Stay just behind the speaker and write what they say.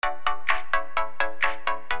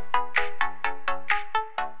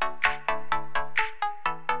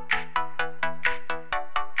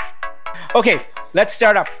Okay, let's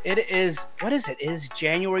start up. It is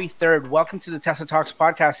January 3rd. Welcome to the Tesla Talks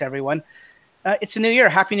podcast, everyone. It's a new year.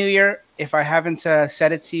 Happy New Year. If I haven't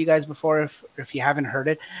said it to you guys before, if you haven't heard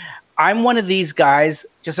it, I'm one of these guys,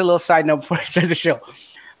 just a little side note before I start the show.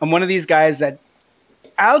 I'm one of these guys that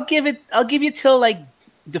I'll give you till like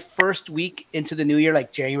the first week into the new year,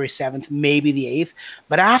 like January 7th, maybe the 8th.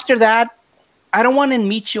 But after that, I don't want to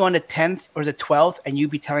meet you on the 10th or the 12th and you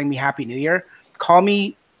be telling me Happy New Year. Call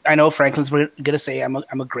me. I know Franklin's going to say I'm a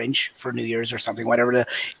Grinch for New Year's or something, whatever the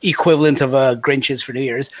equivalent of a Grinch is for New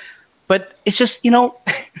Year's. But it's just,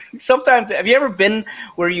 sometimes, have you ever been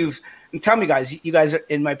where tell me guys, you guys are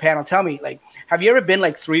in my panel, tell me, like, have you ever been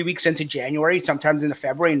like 3 weeks into January, sometimes into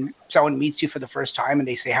February, and someone meets you for the first time and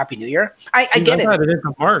they say Happy New Year? I get it. It is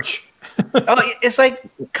March. It's like,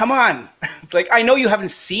 come on. It's like, I know you haven't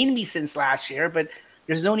seen me since last year, but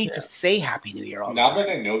there's no need to say Happy New Year all the time. Now that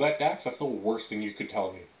I know that, Dax, that's the worst thing you could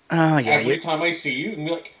tell me. Oh, yeah. Every time I see you, and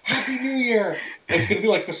be like, Happy New Year. It's going to be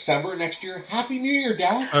like December next year. Happy New Year,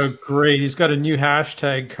 Dax. Oh, great. He's got a new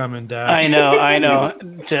hashtag coming, Dax. I know.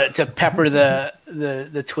 to pepper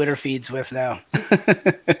the Twitter feeds with now.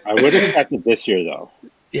 I would expect it this year, though.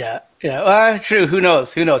 Yeah. Well, true. Who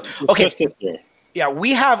knows? Okay. Just this year. Yeah,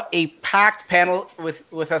 we have a packed panel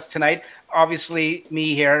with us tonight. Obviously,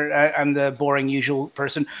 me here, I'm the boring usual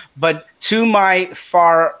person. But to my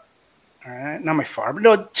far... not my far, but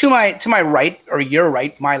no, to my right, or your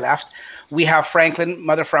right, my left, we have Franklin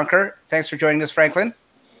Motherfrunker. Thanks for joining us, Franklin.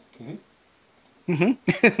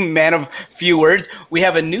 Mm-hmm. Man of few words. We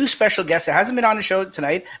have a new special guest that hasn't been on the show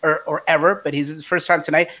tonight or ever, but he's his first time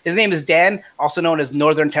tonight. His name is Dan, also known as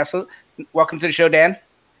Northern Tesla. Welcome to the show, Dan.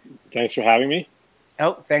 Thanks for having me.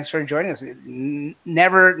 Oh, thanks for joining us.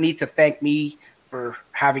 Never need to thank me for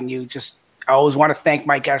having you. I always want to thank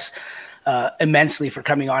my guests immensely for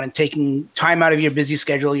coming on and taking time out of your busy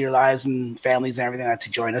schedule, your lives and families and everything to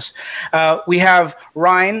join us. We have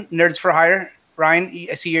Ryan, Nerds for Hire. Ryan,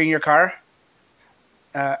 I see you're in your car.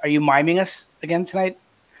 Are you miming us again tonight?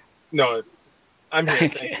 No, I'm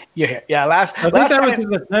here. You're here. Yeah, I think that was his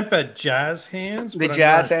attempt at jazz hands. The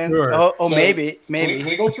jazz hands? Sure. Oh, so maybe. Can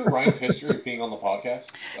we go through Ryan's history of being on the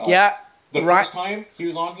podcast? Yeah. The first time he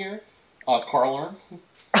was on here, car alarm.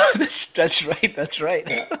 That's right.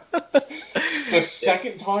 Yeah. The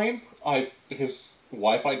second time, his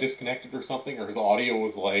Wi-Fi disconnected or something, or his audio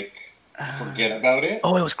was like, forget about it.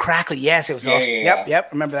 Oh, it was crackly. Yes, it was awesome. Yeah.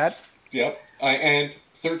 Yep. Remember that? Yep. And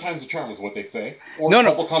third time's a charm is what they say. Or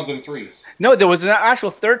trouble comes in threes. No, there was an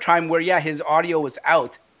actual third time where, his audio was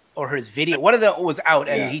out, or his video. One of them was out,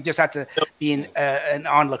 and he just had to be an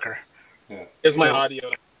onlooker. Yeah. It's my audio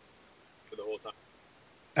for the whole time.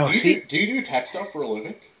 Oh, do you do tech stuff for a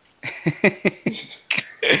living?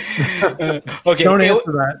 Okay. Don't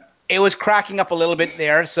answer that. It was cracking up a little bit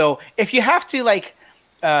there. So if you have to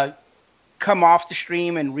come off the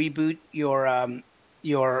stream and reboot your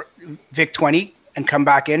VIC-20 and come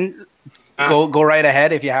back in, go right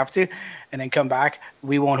ahead if you have to, and then come back.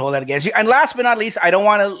 We won't hold that against you. And last but not least, I don't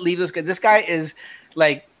want to leave this guy. This guy is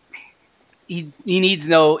like, he needs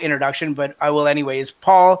no introduction, but I will anyways.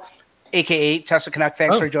 Paul, a.k.a. Tesla Canuck,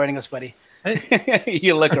 thanks for joining us, buddy. Hey.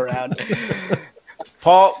 You look around.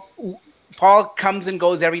 Paul comes and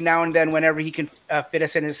goes every now and then whenever he can fit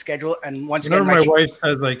us in his schedule. And once again, my wife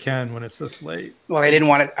says I can when it's this late. Well, I didn't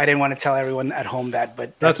want to tell everyone at home that,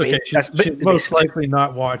 but that's okay. She's most likely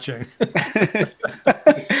not watching.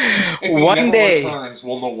 One day,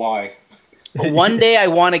 we'll know why. One day, I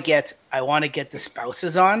want to get the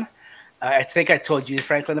spouses on. I think I told you,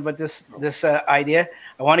 Franklin, about this idea.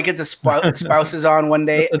 I want to get the spouses on one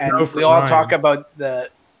day, and we all talk about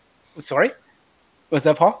the. Sorry, was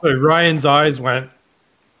that Paul? Sorry, Ryan's eyes went.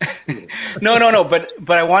 No.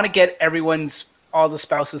 But I want to get all the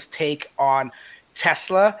spouses' take on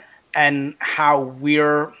Tesla and how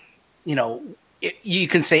we're, you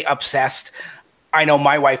can say obsessed. I know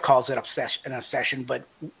my wife calls it an obsession, but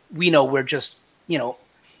we know we're just,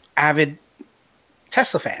 avid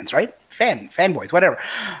Tesla fans, right? Fanboys, whatever.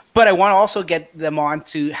 But I want to also get them on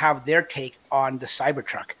to have their take on the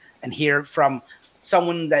Cybertruck and hear from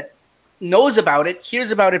someone that knows about it,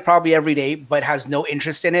 hears about it probably every day, but has no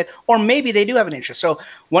interest in it. Or maybe they do have an interest. So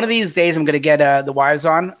one of these days I'm going to get the wives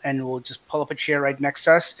on and we'll just pull up a chair right next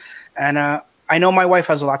to us. And I know my wife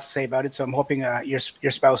has a lot to say about it, so I'm hoping your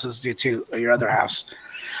spouses do too, or your other halves.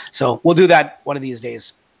 So we'll do that one of these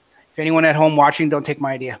days. If anyone at home watching, don't take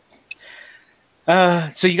my idea.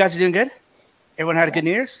 So you guys are doing good? Everyone had a good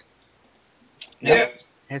New Year's? Yeah.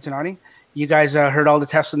 Heads and nodding. You guys heard all the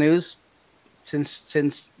Tesla news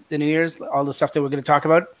since the New Year's, all the stuff that we're going to talk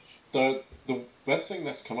about? The best thing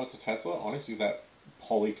that's come out to Tesla, honestly, is that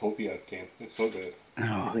Polytopia game. It's so good.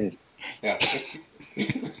 Oh. Yeah.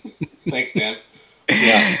 Thanks, Dan.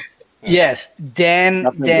 Yeah. Yes,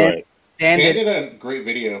 Dan did a great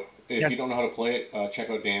video. If you don't know how to play it, check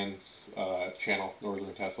out Dan's channel,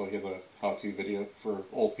 Northern Tesla. He has a how-to video for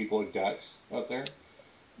old people like Dax out there.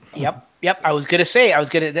 Yep. I was gonna say,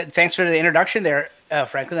 thanks for the introduction there,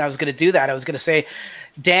 Franklin. I was gonna do that. I was gonna say,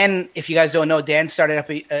 Dan, if you guys don't know, Dan started up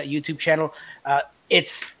a YouTube channel.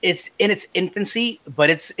 It's in its infancy, but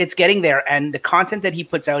it's getting there, and the content that he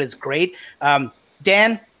puts out is great.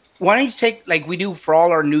 Dan, why don't you take, like we do for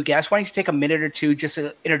all our new guests, why don't you take a minute or two just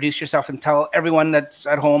to introduce yourself and tell everyone that's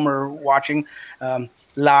at home or watching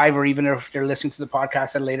live, or even if they're listening to the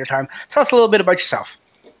podcast at a later time, tell us a little bit about yourself.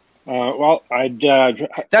 Well,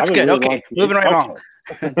 that's good. Okay, moving right along.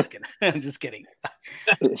 I'm just kidding.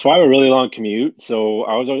 So I have a really long commute, so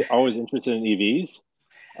I was always interested in EVs.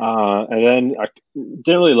 And then I didn't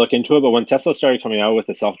really look into it, but when Tesla started coming out with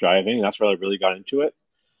the self-driving, that's where I really got into it.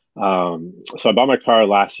 So I bought my car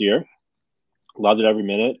last year, loved it every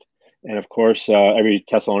minute. And of course, every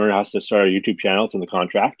Tesla owner has to start a YouTube channel. It's in the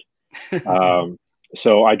contract.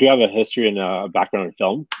 So I do have a history and a background in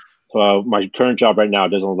film. So my current job right now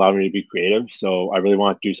doesn't allow me to be creative. So I really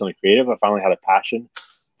want to do something creative. I finally had a passion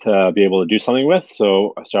to be able to do something with.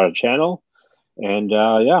 So I started a channel, and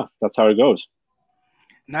yeah, that's how it goes.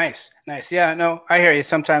 Nice. Yeah, no, I hear you.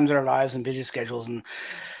 Sometimes our lives and busy schedules and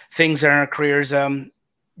things in our careers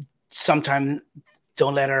sometimes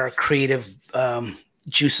don't let our creative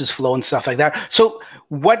juices flow and stuff like that. So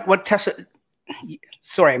what Tesla,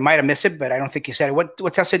 sorry, I might have missed it, but I don't think you said it.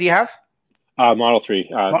 What Tesla do you have? Model 3,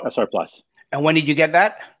 SR Plus. And when did you get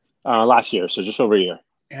that? Last year, so just over a year.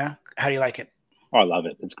 Yeah. How do you like it? Oh, I love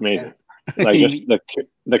it. It's amazing. Yeah. Like just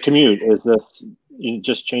the commute is it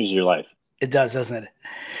just changes your life. It does, doesn't it?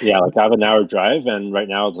 Yeah, like I have an hour drive, and right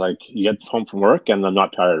now it's like you get home from work and I'm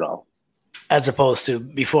not tired at all. As opposed to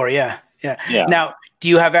before, yeah. Now, do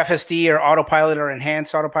you have FSD or autopilot or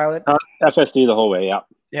enhanced autopilot? FSD the whole way, yeah.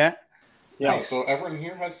 Yeah? Yeah, Nice. so everyone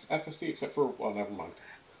here has FSD except for, well, never mind.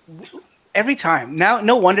 Every time. Now,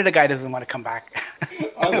 no wonder the guy doesn't want to come back.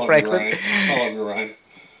 I love Franklin. I love you, Ryan.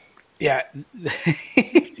 Yeah.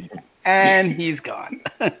 And he's gone.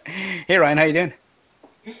 Hey, Ryan, how you doing?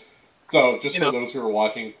 So, just for those who are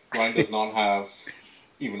watching, Ryan does not have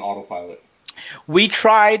even autopilot. We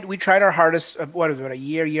tried our hardest. What is it? A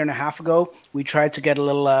year and a half ago, we tried to get a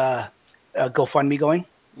little GoFundMe going.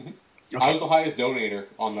 Mm-hmm. Okay. I was the highest donator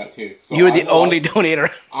on that too. So you were the only donator.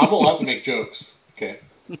 I'm allowed to make jokes. Okay.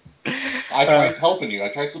 I tried helping you. I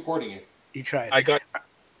tried supporting you. You tried.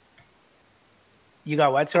 You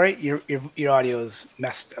got what? Sorry, your audio is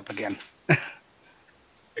messed up again.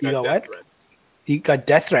 You got what? Threat. You got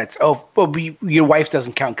death threats. Oh, well, your wife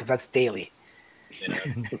doesn't count because that's daily.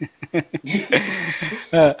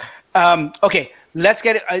 Okay, let's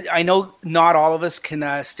get it. I know not all of us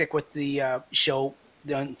can stick with the show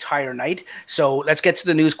the entire night, so let's get to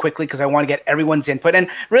the news quickly because I want to get everyone's input. And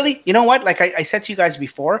really, you know what? Like I said to you guys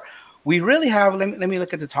before, we really have. Let me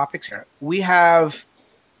look at the topics here. We have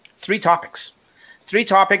three topics,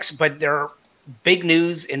 but they're big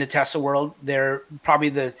news in the Tesla world. They're probably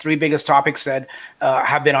the three biggest topics that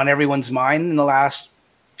have been on everyone's mind in the last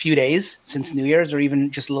few days since New Year's, or even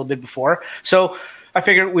just a little bit before. So I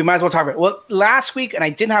figured we might as well talk about it. Well, last week, and I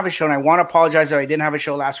didn't have a show, and I want to apologize that I didn't have a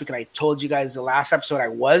show last week, and I told you guys the last episode I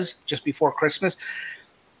was just before Christmas.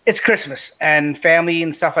 It's Christmas, and family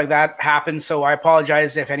and stuff like that happens, so I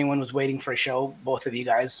apologize if anyone was waiting for a show, both of you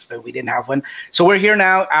guys, but we didn't have one. So we're here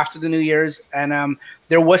now after the New Year's, and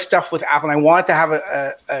there was stuff with Apple, and I wanted to have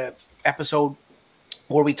a episode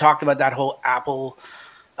where we talked about that whole Apple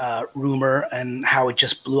rumor and how it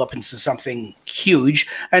just blew up into something huge.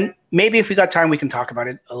 And maybe if we got time, we can talk about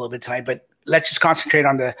it a little bit tonight, but let's just concentrate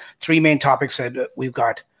on the three main topics that we've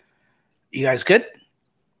got. You guys good?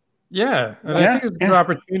 Yeah, and I think it's a good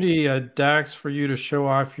opportunity, Dax, for you to show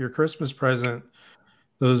off your Christmas present,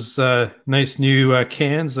 those nice new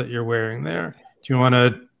cans that you're wearing there. Do you want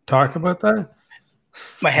to talk about that?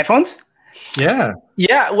 My headphones? Yeah.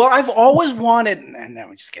 Yeah, well, I've always wanted, and no,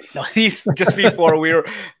 I'm just kidding. No, these just before we were,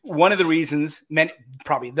 one of the reasons,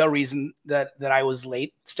 probably the reason that I was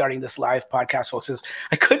late starting this live podcast, folks, is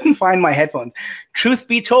I couldn't find my headphones. Truth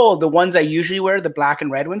be told, the ones I usually wear, the black and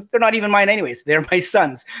red ones, they're not even mine anyways. They're my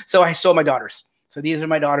son's. So I stole my daughter's. So these are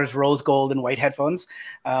my daughter's rose gold and white headphones.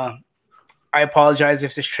 I apologize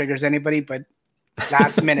if this triggers anybody, but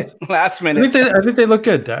last minute. I think they look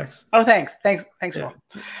good, Dax. Oh, thanks, yeah.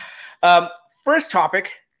 Paul. First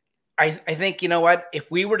topic, I think, you know what?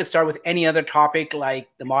 If we were to start with any other topic like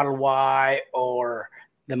the Model Y or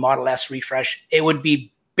the Model S refresh, it would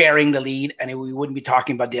be bearing the lead, and we wouldn't be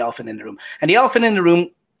talking about the elephant in the room. And the elephant in the room,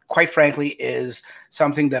 quite frankly, is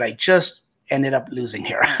something that I just ended up losing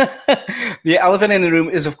here. The elephant in the room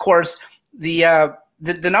is, of course, the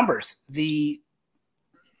numbers, the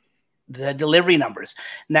delivery numbers.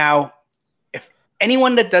 Now, if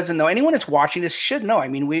anyone that doesn't know, anyone that's watching this should know. I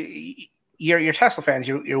mean, you're Tesla fans.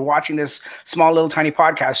 You're watching this small little tiny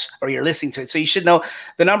podcast, or you're listening to it, so you should know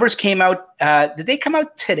the numbers came out. Did they come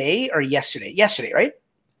out today or yesterday? Yesterday, right?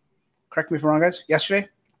 Correct me if I'm wrong, guys. Yesterday.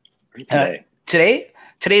 Today.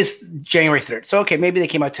 Today's January 3rd. So, okay, maybe they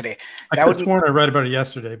came out today. I could have sworn I read about it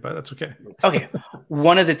yesterday, but that's okay. Okay.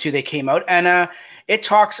 One of the two, they came out. And it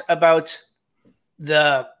talks about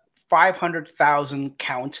the 500,000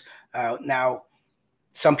 count. Now,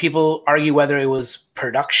 some people argue whether it was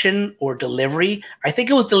production or delivery. I think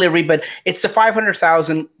it was delivery, but it's the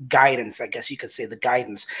 500,000 guidance, I guess you could say, the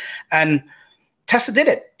guidance. And Tesla did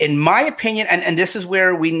it, in my opinion, and this is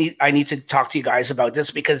where I need to talk to you guys about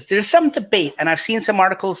this, because there's some debate, and I've seen some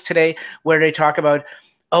articles today where they talk about,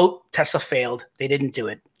 oh, Tesla failed, they didn't do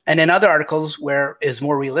it. And then other articles where it's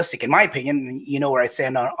more realistic, in my opinion, and you know where I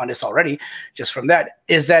stand on this already, just from that,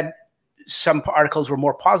 is that some articles were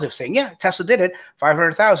more positive, saying, yeah, Tesla did it,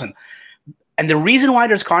 500,000. And the reason why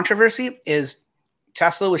there's controversy is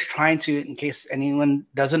Tesla was trying to, in case anyone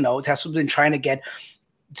doesn't know, Tesla's been trying to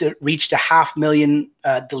reach the 500,000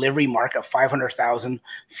 delivery mark of 500,000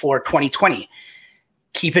 for 2020.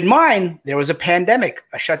 Keep in mind, there was a pandemic,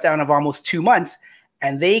 a shutdown of almost 2 months,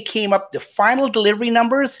 and they came up, the final delivery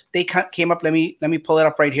numbers, they came up, let me pull it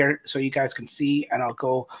up right here so you guys can see, and I'll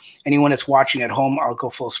go, anyone that's watching at home, I'll go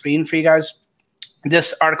full screen for you guys.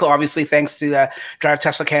 This article, obviously, thanks to Drive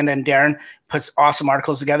Tesla Canada and Darren, puts awesome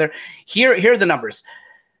articles together. Here are the numbers.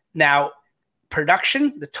 Now,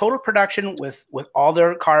 production, the total production with all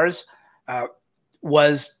their cars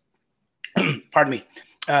was, pardon me,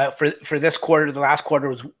 for this quarter, the last quarter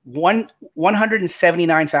was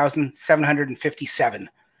 179,757.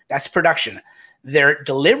 That's production. Their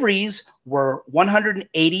deliveries were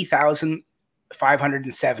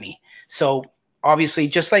 180,570. So obviously,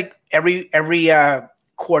 just like every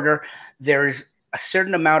quarter, there's a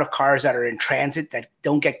certain amount of cars that are in transit that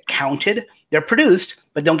don't get counted. They're produced,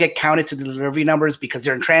 but don't get counted to the delivery numbers because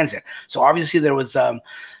they're in transit. So obviously there was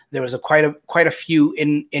quite a few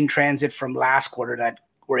in transit from last quarter that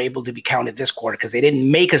were able to be counted this quarter because they didn't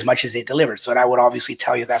make as much as they delivered. So that would obviously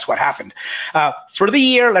tell you that's what happened. For the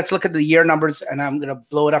year, let's look at the year numbers, and I'm going to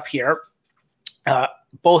blow it up here.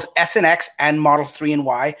 Both S and X and Model 3 and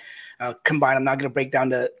Y combined. I'm not going to break down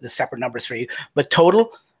the separate numbers for you, but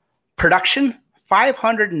total production,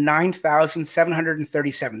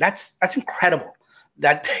 509,737. That's incredible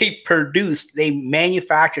that they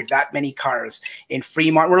manufactured that many cars in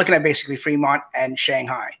Fremont. We're looking at basically Fremont and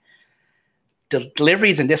Shanghai. The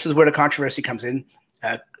deliveries, and this is where the controversy comes in.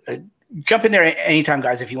 Jump in there anytime,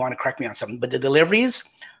 guys, if you want to correct me on something. But the deliveries,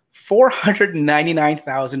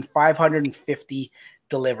 499,550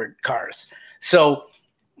 delivered cars. So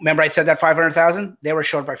remember I said that 500,000? They were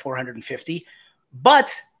short by 450.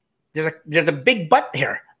 But there's a big but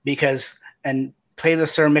here, because, and play the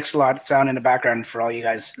Sir Mix-a-Lot sound in the background for all you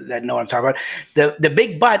guys that know what I'm talking about. The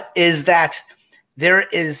big but is that there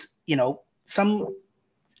is, some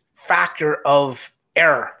factor of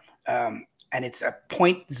error, and it's a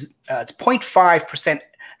 0.5%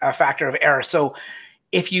 factor of error. So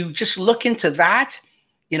if you just look into that,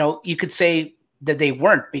 you could say that they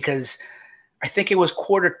weren't, because I think it was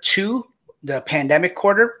quarter two, the pandemic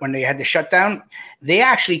quarter, when they had the shutdown, they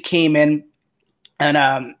actually came in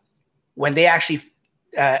and when they actually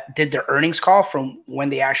did their earnings call from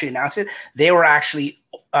when they actually announced it, they were actually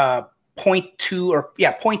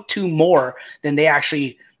 0.2 more than they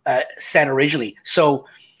actually said originally. So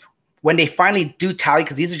when they finally do tally,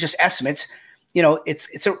 because these are just estimates,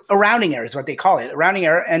 it's a rounding error is what they call it, a rounding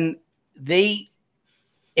error. And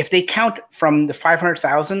if they count from the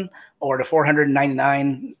 500,000 or the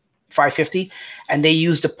 499,550, and they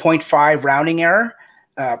use the 0.5 rounding error,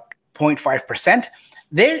 0.5%,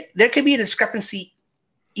 there could be a discrepancy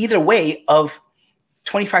either way of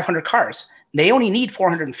 2,500 cars. They only need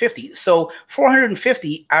 450. So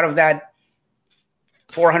 450 out of that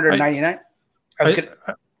 499.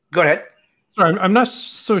 Go ahead. Sorry, I'm not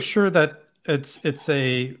so sure that it's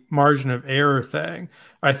a margin of error thing.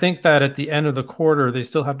 I think that at the end of the quarter, they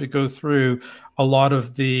still have to go through a lot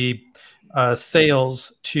of the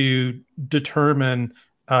sales to determine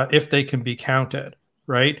if they can be counted.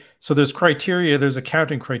 right? So there's criteria, there's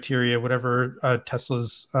accounting criteria, whatever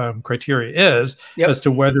Tesla's criteria is, as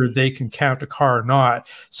to whether they can count a car or not.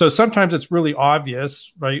 So sometimes it's really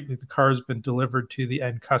obvious, right? The car has been delivered to the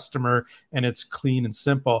end customer and it's clean and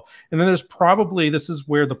simple. And then there's probably, this is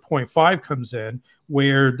where the 0.5 comes in,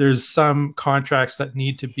 where there's some contracts that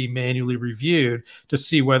need to be manually reviewed to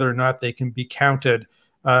see whether or not they can be counted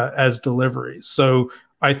as deliveries. So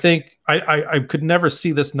I think I could never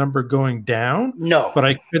see this number going down. No, but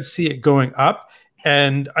I could see it going up,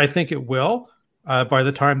 and I think it will by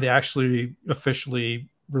the time they actually officially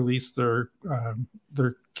release their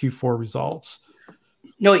Q4 results.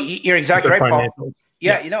 No, you're exactly right, Paul.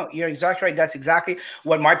 Yeah, you're exactly right. That's exactly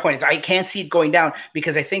what my point is. I can't see it going down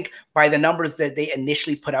because I think by the numbers that they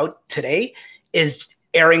initially put out today is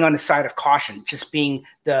erring on the side of caution, just being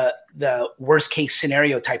the worst case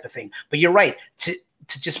scenario type of thing. But you're right.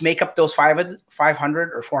 To just make up those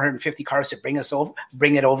 500 or 450 cars to bring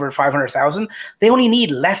it over 500,000, they only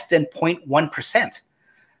need less than 0.1%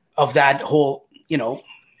 of that whole,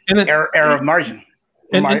 error of margin.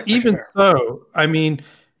 And even so, I mean,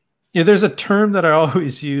 there's a term that I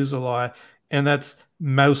always use a lot, and that's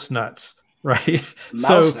mouse nuts, right?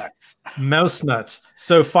 Mouse nuts.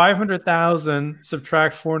 So 500,000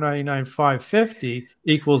 subtract 499,550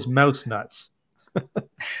 equals mouse nuts.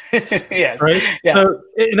 Yes. Right. Yeah. So,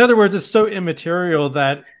 in other words, it's so immaterial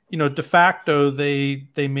that de facto they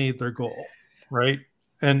made their goal, right?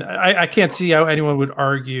 And I can't see how anyone would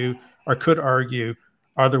argue or could argue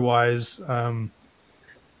otherwise.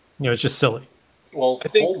 It's just silly. Well, I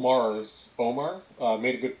think Omar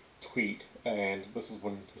made a good tweet, and this is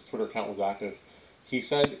when his Twitter account was active. He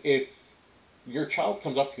said, if your child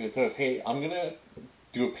comes up to you and says, "Hey, I'm gonna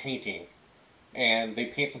do a painting," and they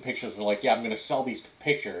paint some pictures, and they're like, "Yeah, I'm going to sell these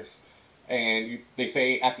pictures," and they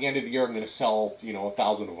say at the end of the year I'm going to sell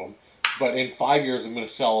 1,000 of them, but in 5 years I'm going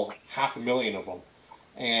to sell 500,000 of them,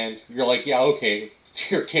 and you're like, "Yeah, okay,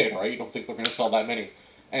 you're a kid, right? You don't think they're going to sell that many."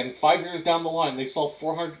 And 5 years down the line, they sell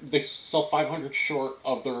 500 short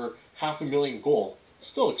of their 500,000 goal.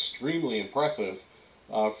 Still extremely impressive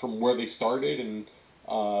from where they started, and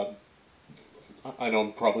I know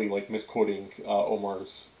I'm probably misquoting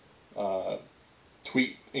Omar's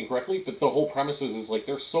tweet incorrectly, but the whole premise is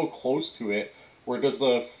they're so close to it. Where does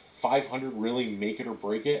the 500 really make it or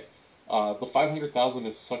break it? The 500,000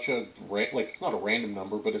 is such a it's not a random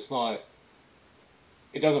number, but it's not.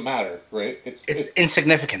 It doesn't matter, right? It's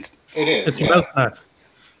insignificant. It is. It's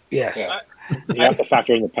yes. Yeah. You have to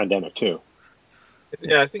factor in the pandemic too.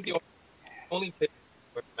 Yeah, I think the only thing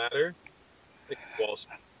that matter is Wall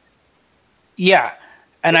Street. Yeah,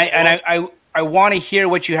 and I want to hear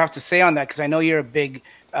what you have to say on that because I know you're a big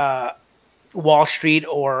Wall Street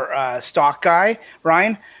or stock guy,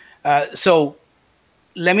 Ryan. So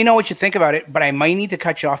let me know what you think about it, but I might need to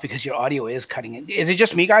cut you off because your audio is cutting in. Is it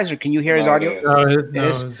just me, guys, or can you hear his audio? His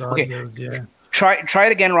audio, okay. Yeah. Try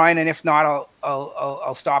it again, Ryan, and if not,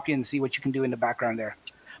 I'll stop you and see what you can do in the background there.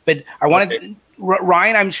 But I wanted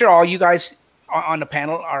Ryan. I'm sure all you guys on the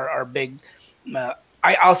panel are big.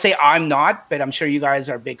 I'll say I'm not, but I'm sure you guys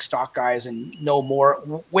are big stock guys and know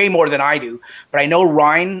way more than I do. But I know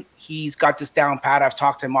Ryan, he's got this down pat. I've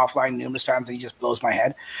talked to him offline numerous times, and he just blows my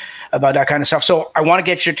head about that kind of stuff. So I want to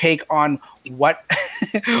get your take on what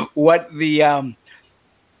the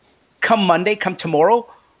come Monday, come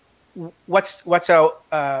tomorrow, what's Wall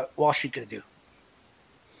Street going to do?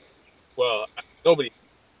 Well, nobody.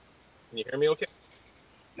 Can you hear me okay?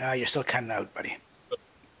 No, you're still cutting out, buddy.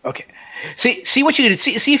 Okay. See what you do.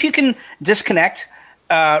 See if you can disconnect,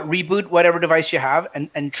 reboot whatever device you have,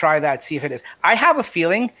 and try that. See if it is. I have a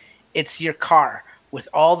feeling it's your car. With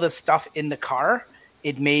all the stuff in the car,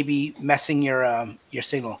 it may be messing your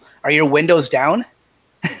signal. Are your windows down?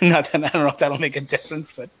 Not that I don't know if that'll make a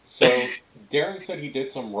difference, but so Darren said he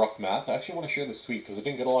did some rough math. I actually want to share this tweet because it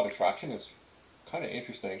didn't get a lot of traction. It's kind of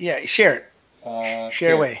interesting. Yeah, share it.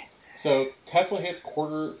 Share away. So Tesla hits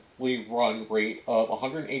quarterly run rate of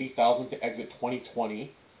 180,000 to exit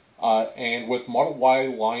 2020, and with Model Y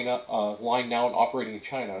line now and operating in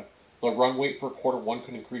China, the run rate for quarter one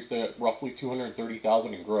could increase to roughly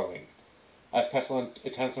 230,000 and growing. As Tesla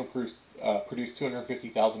intends to produce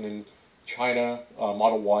 250,000 in China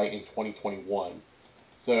Model Y in 2021.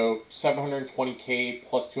 So 720K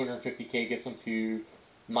plus 250K gets them to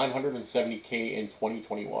 970K in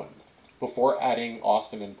 2021. Before adding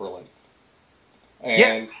Austin and Berlin.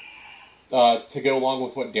 And to go along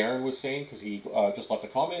with what Darren was saying, because he just left a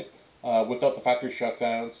comment, without the factory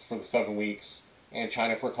shutdowns for the 7 weeks and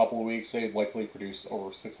China for a couple of weeks, they'd likely produce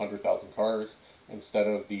over 600,000 cars instead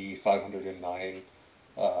of the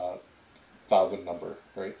 509,000 number,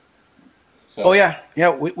 right? So, Oh yeah.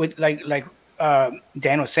 Like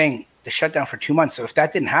Dan was saying, the shutdown for 2 months. So if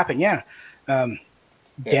that didn't happen, yeah. Dan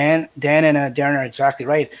and Darren are exactly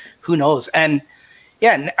right. Who knows? And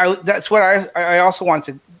yeah, that's what I also want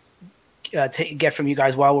to get from you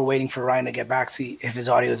guys while we're waiting for Ryan to get back, see if his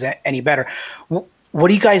audio is any better. What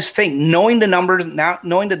do you guys think? Knowing the numbers now,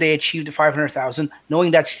 knowing that they achieved 500,000,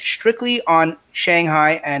 knowing that's strictly on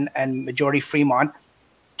Shanghai and majority Fremont.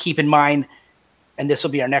 Keep in mind, and this will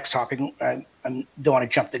be our next topic. I don't want to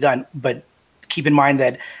jump the gun, but keep in mind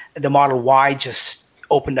that the Model Y just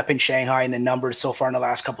opened up in Shanghai, and the numbers so far in the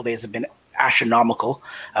last couple of days have been astronomical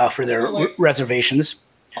for their reservations.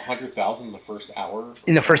 100,000 in the first hour.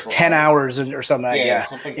 In the first 10 hours or something. Yeah,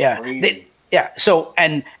 something crazy. So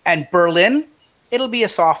and Berlin, it'll be a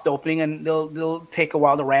soft opening, and they'll take a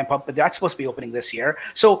while to ramp up, but that's supposed to be opening this year.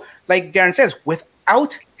 So, like Darren says,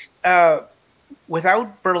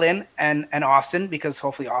 without Berlin and Austin, because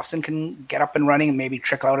hopefully Austin can get up and running and maybe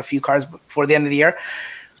trickle out a few cars before the end of the year,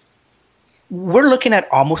 we're looking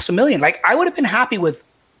at almost 1 million. Like, I would have been happy with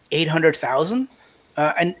 800,000,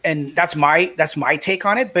 and that's my take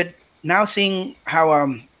on it. But now seeing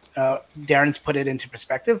how Darren's put it into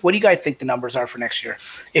perspective, what do you guys think the numbers are for next year,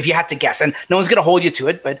 if you had to guess? And no one's going to hold you to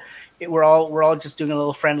it, but we're all just doing a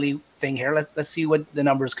little friendly thing here. Let's see what the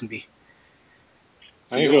numbers can be.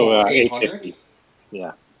 I'm going to go 850.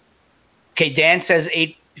 Yeah. Okay, Dan says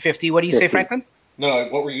 850. What do you say, Franklin? No,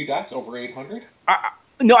 what were you, Dax? Over 800?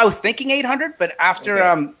 No, I was thinking 800, but after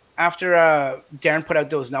Darren put out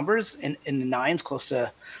those numbers in the nines, close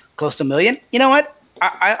to $1 million. You know what?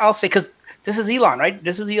 I'll say, because this is Elon, right?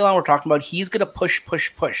 This is Elon we're talking about. He's gonna push.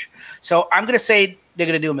 So I'm gonna say they're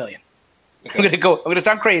gonna do 1 million. Okay. I'm gonna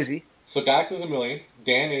sound crazy. So Dax is 1 million.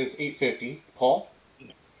 Dan is 850. Paul?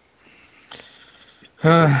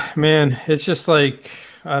 Man, it's just like,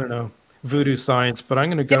 I don't know, voodoo science, but I'm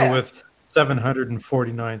going to go with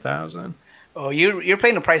 749,000. Oh, you're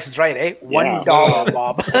playing the prices right, eh? $1,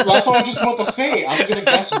 Bob. That's what I was just about to say. I'm going to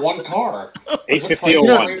guess one car. 850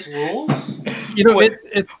 rules. You know,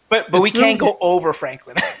 but we can't go over,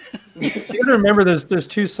 Franklin. You got to remember, there's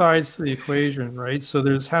two sides to the equation, right? So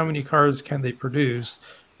there's how many cars can they produce,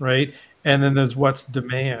 right? And then there's what's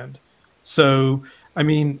demand. So, I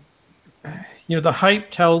mean, you know, the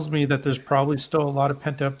hype tells me that there's probably still a lot of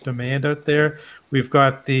pent-up demand out there. We've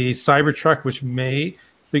got the Cybertruck, which may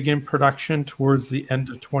begin production towards the end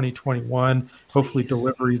of 2021, hopefully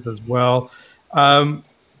deliveries as well. But I'm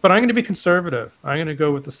going to be conservative. I'm going to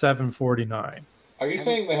go with the 749. Are you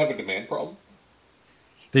saying they have a demand problem?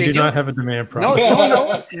 They do not have a demand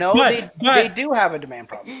problem. No, they do have a demand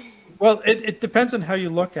problem. Well, it depends on how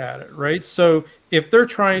you look at it, right? So if they're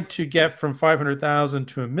trying to get from 500,000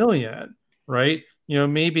 to 1 million, right? You know,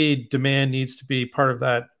 maybe demand needs to be part of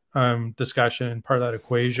that discussion and part of that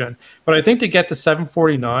equation. But I think to get to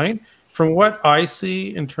 749, from what I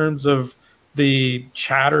see in terms of the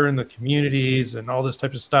chatter in the communities and all this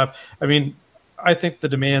type of stuff, I mean, I think the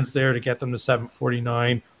demand's there to get them to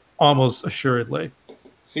 749 almost assuredly.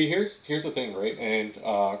 See, here's the thing, right? And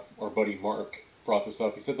our buddy Mark brought this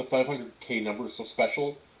up. He said the 500K number is so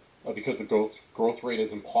special because the growth rate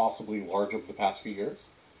is impossibly large over the past few years.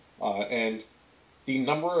 And the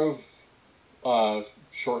number of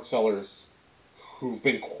short sellers who've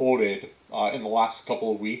been quoted in the last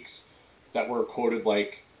couple of weeks that were quoted,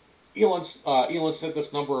 like Elon said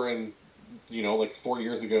this number in, like 4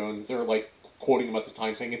 years ago, and they're like quoting him at the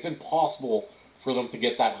time saying it's impossible for them to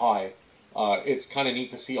get that high. It's kind of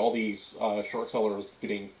neat to see all these short sellers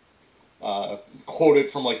getting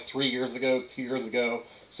quoted from like 3 years ago, 2 years ago,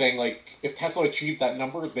 saying like if Tesla achieved that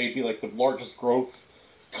number, they'd be like the largest growth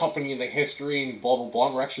company in the history and blah blah blah.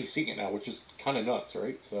 And we're actually seeing it now, which is kind of nuts,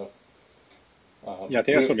 right? So yeah, I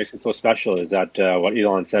think that's what makes it so special is that what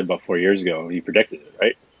Elon said about 4 years ago, he predicted it,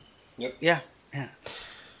 right? Yep. Yeah.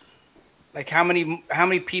 Like how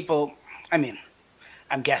many people? I mean,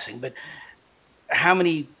 I'm guessing, but how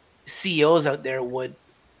many CEOs out there would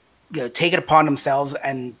take it upon themselves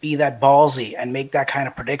and be that ballsy and make that kind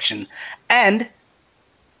of prediction? And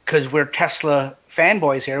because we're Tesla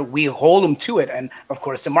fanboys here, we hold them to it, and of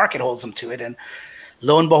course the market holds them to it, and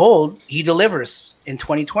lo and behold, he delivers in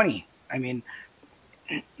 2020. I mean,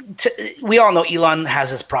 we all know Elon has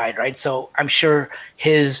his pride, right? So I'm sure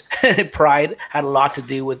his pride had a lot to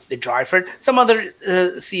do with the drive for it. Some other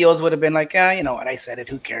CEOs would have been like, you know what, I said it,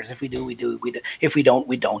 who cares? If we do, we do. If we don't,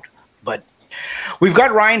 we don't. But we've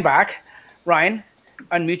got Ryan back. Ryan,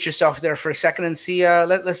 unmute yourself there for a second and see.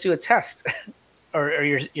 Let's do a test. or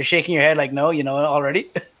you're shaking your head like, no, you know it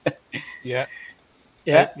already. Yeah.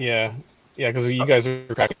 Yeah. Because you guys are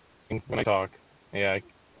cracking when I talk. Yeah.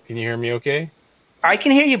 Can you hear me okay? I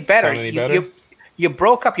can hear you better. Sound any better? You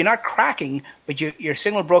broke up. You're not cracking, but your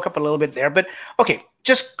signal broke up a little bit there. But okay,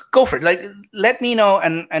 just go for it. Like, let me know,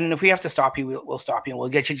 and if we have to stop you, we'll stop you, and we'll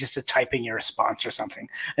get you just to type in your response or something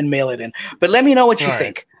and mail it in. But let me know what you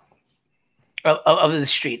think of the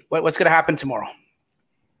street. What's going to happen tomorrow?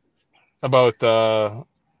 About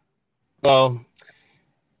well,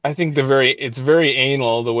 I think it's very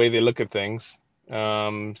anal the way they look at things.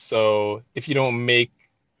 So if you don't make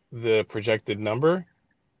the projected number,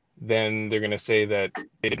 then they're going to say that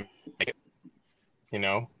they didn't make it, you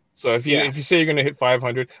know? So if you say you're going to hit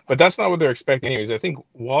 500, but that's not what they're expecting anyways. I think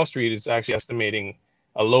Wall Street is actually estimating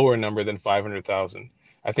a lower number than 500,000.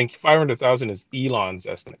 I think 500,000 is Elon's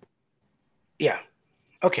estimate. Yeah.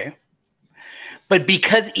 Okay. But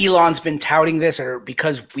because Elon's been touting this, or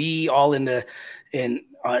because we all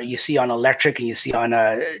you see on Electric and you see on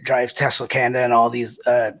Drive Tesla Canada and all these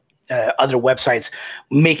other websites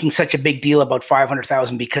making such a big deal about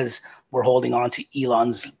 500,000 because we're holding on to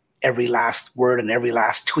Elon's every last word and every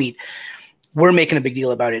last tweet. We're making a big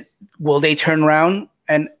deal about it. Will they turn around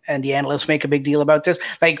and the analysts make a big deal about this?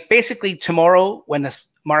 Like, basically tomorrow when the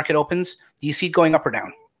market opens, do you see it going up or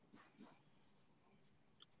down?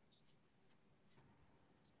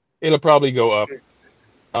 It'll probably go up.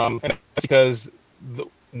 And that's because the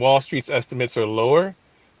Wall Street's estimates are lower,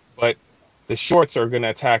 but the shorts are going to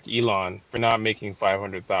attack Elon for not making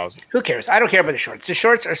 500,000. Who cares? I don't care about the shorts. The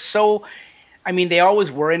shorts are so, I mean, they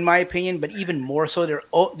always were in my opinion, but even more so,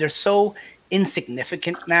 they're so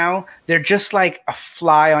insignificant now. They're just like a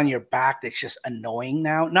fly on your back that's just annoying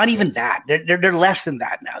now. Not even that. They're less than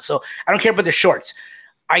that now. So I don't care about the shorts.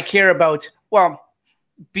 I care about, well,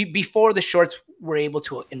 before the shorts were able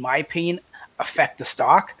to, in my opinion, affect the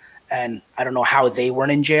stock. And I don't know how they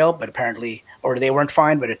weren't in jail, but apparently, or they weren't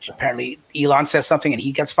fined, but apparently Elon says something and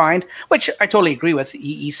he gets fined, which I totally agree with.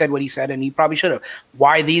 He said what he said, and he probably should have.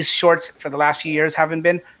 Why these shorts for the last few years haven't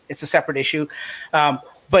been, it's a separate issue.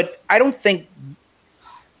 But I don't think,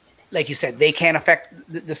 like you said, they can't affect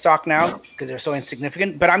the stock now because they're so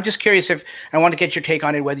insignificant. But I'm just curious I want to get your take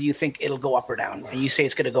on it, whether you think it'll go up or down. And you say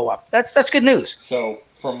it's going to go up. That's good news. So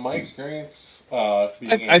from my experience,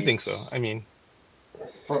 I think so. I mean,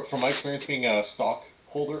 from my experience being a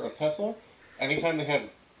stockholder of Tesla, anytime they have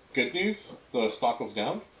good news, the stock goes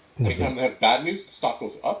down. Anytime they have bad news, the stock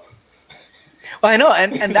goes up. Well, I know,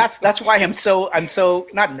 and that's why I'm so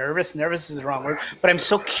not nervous. Nervous is the wrong word, but I'm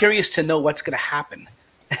so curious to know what's going to happen.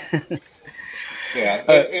 Yeah,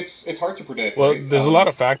 it's hard to predict. Well, right? there's a lot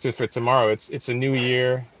of factors for tomorrow. It's a new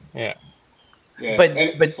year. Yeah. Yeah, but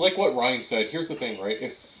it's like what Ryan said. Here's the thing, right?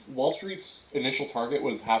 If Wall Street's initial target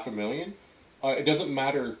was 500,000, it doesn't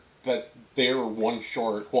matter that they're one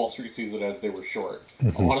short. Wall Street sees it as they were short.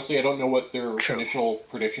 Honestly, I don't know what their initial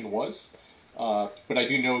prediction was, but I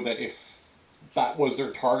do know that if that was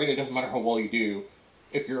their target, it doesn't matter how well you do.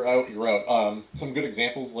 If you're out, you're out. Some good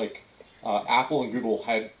examples like Apple and Google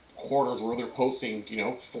had quarters where they're posting,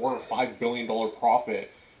 $4 or $5 billion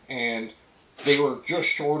profit, and they were just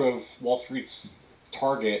short of Wall Street's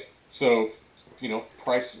target. So,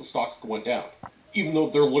 price of stocks went down, even though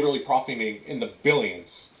they're literally profiting in the billions,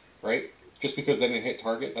 right? Just because they didn't hit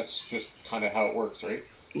target, that's just kind of how it works, right?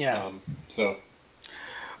 Yeah. So,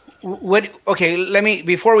 okay, let me,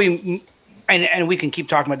 before we, and we can keep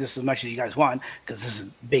talking about this as much as you guys want, because this is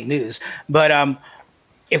big news. But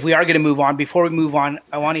if we are going to move on, before we move on,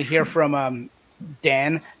 I want to hear from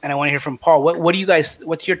Dan, and I want to hear from Paul. What do you guys?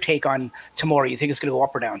 What's your take on tomorrow? You think it's going to go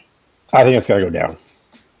up or down? I think it's going to go down,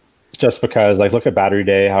 just because, look at Battery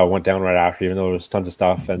Day, how it went down right after, even though there was tons of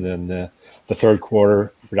stuff, and then the third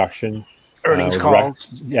quarter production, earnings calls,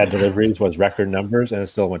 deliveries was record numbers, and it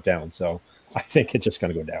still went down. So I think it's just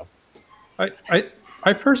going to go down.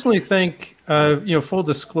 I personally think, full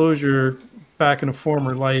disclosure, back in a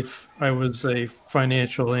former life, I was a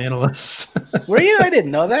financial analyst. Were you? I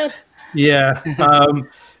didn't know that. Yeah.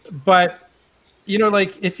 But,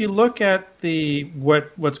 if you look at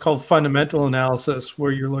what's called fundamental analysis,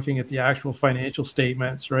 where you're looking at the actual financial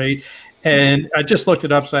statements, right? And I just looked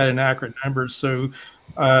it up, so I had inaccurate numbers. So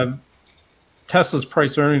Tesla's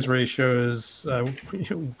price earnings ratio is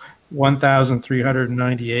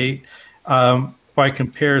 1,398. By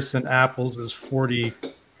comparison, Apple's is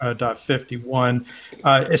 40.51.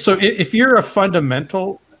 So if you're a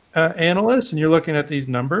fundamental analyst and you're looking at these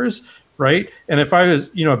numbers, right? And if I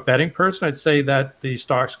was, a betting person, I'd say that the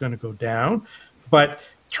stock's going to go down. But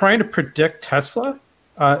trying to predict Tesla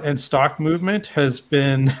and stock movement has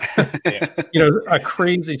been, a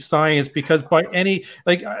crazy science, because by any,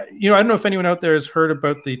 I don't know if anyone out there has heard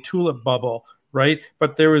about the tulip bubble right?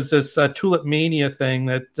 But there was this tulip mania thing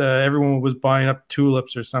that everyone was buying up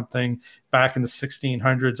tulips or something back in the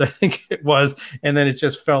 1600s, I think it was, and then it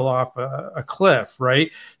just fell off a cliff,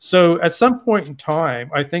 right? So at some point in time,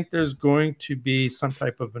 I think there's going to be some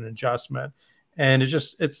type of an adjustment. And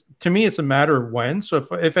it's to me, it's a matter of when. So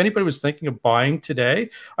if anybody was thinking of buying today,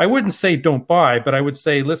 I wouldn't say don't buy, but I would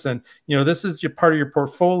say, listen, this is your part of your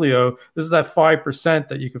portfolio. This is that 5%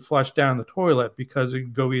 that you can flush down the toilet, because it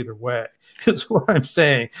can go either way. Is what I'm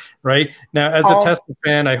saying, right? Now, as a Tesla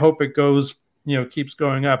fan, I hope it goes, keeps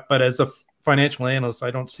going up. But as a financial analyst,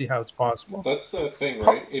 I don't see how it's possible. That's the thing,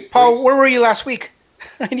 right? Paul, where were you last week?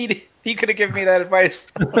 You could have given me that advice.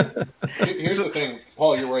 Here's the thing,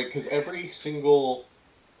 Paul, you're right, because every single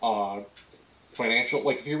financial,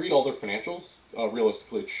 like if you read all their financials,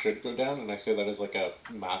 realistically it should go down, and I say that as like a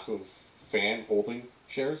massive fan holding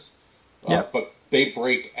shares. But they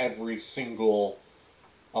break every single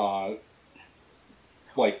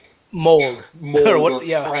like mold or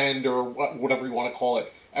trend or whatever you want to call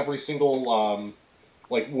it. Every single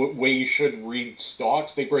way you should read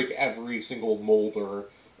stocks, they break every single mold or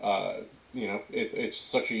it's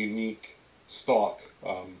such a unique stock.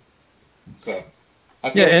 So I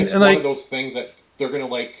feel like it's one of those things that they're gonna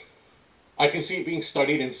I can see it being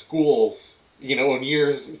studied in schools, in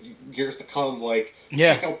years to come.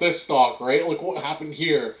 Check out this stock, right? Like what happened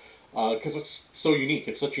here, because it's so unique.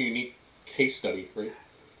 It's such a unique case study, right?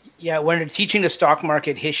 Yeah, when they're teaching the stock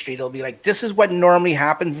market history, they'll be like, "This is what normally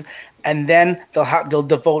happens," and then they'll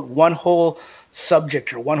devote one whole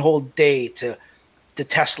subject or one whole day to the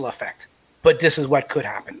Tesla effect. But this is what could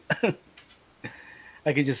happen.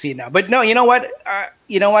 I can just see it now. But no, you know what?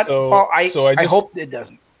 Paul, I hope it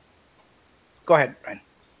doesn't. Go ahead, Ryan.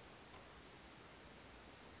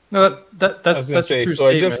 No, that's a true statement.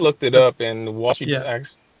 I just looked it up, and Wall Street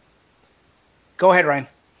X. Go ahead, Ryan.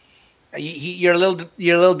 You're a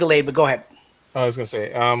little delayed, but go ahead. I was gonna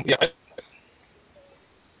say, I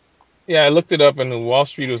looked it up, and Wall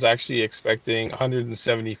Street was actually expecting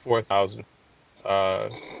 174,000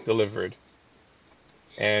 delivered,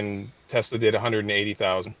 and Tesla did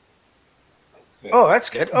 180,000. Oh, that's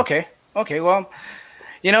good. Okay. Well,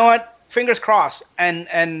 you know what? Fingers crossed,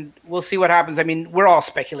 and we'll see what happens. I mean, we're all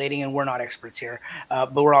speculating, and we're not experts here,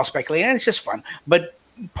 but we're all speculating, and it's just fun. But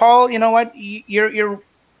Paul, you know what?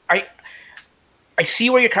 I see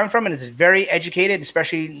where you're coming from, and it's very educated,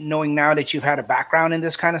 especially knowing now that you've had a background in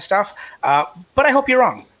this kind of stuff. But I hope you're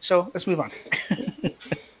wrong. So let's move on.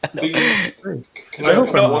 I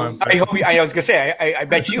was gonna say, I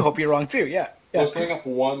bet you hope you're wrong too. Yeah. Let's bring up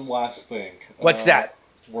one last thing. What's that?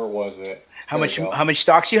 Where was it? How much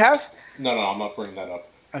stocks you have? No, I'm not bringing that up.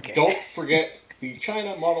 Okay. Don't forget the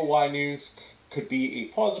China Model Y news could be a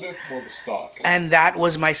positive for the stock. And that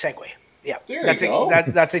was my segue. Yeah, there you go.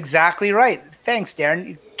 That's exactly right. Thanks,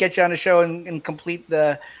 Darren. Get you on the show and complete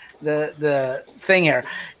the thing here.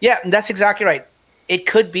 Yeah, that's exactly right. It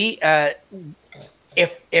could be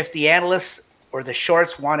if the analysts or the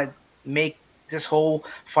shorts want to make this whole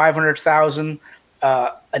 500,000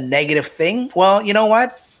 a negative thing. Well, you know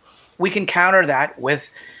what? We can counter that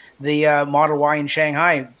with the Model Y in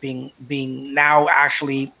Shanghai being now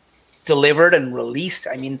actually delivered and released.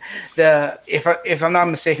 I mean, if I'm not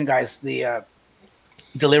mistaken, guys, the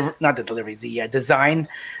design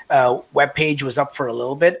webpage was up for a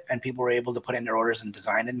little bit, and people were able to put in their orders and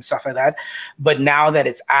design it and stuff like that. But now that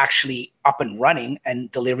it's actually up and running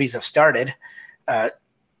and deliveries have started, I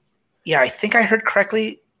think I heard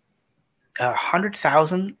correctly,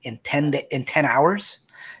 100,000 in 10 hours.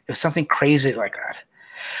 It was something crazy like that.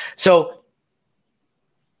 So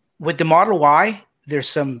with the Model Y, there's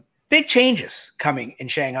some big changes coming in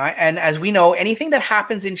Shanghai. And as we know, anything that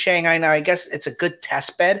happens in Shanghai now, I guess it's a good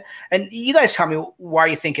test bed. And you guys tell me why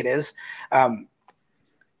you think it is,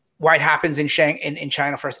 why it happens in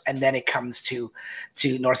China first, and then it comes to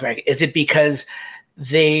North America. Is it because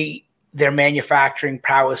their manufacturing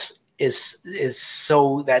prowess is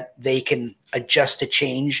so that they can adjust to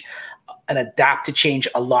change and adapt to change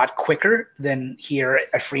a lot quicker than here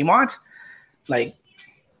at Fremont? Like,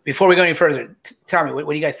 before we go any further, tell me, what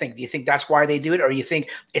do you guys think? Do you think that's why they do it, or do you think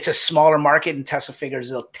it's a smaller market and Tesla figures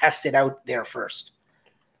they'll test it out there first?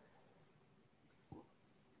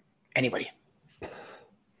 Anybody?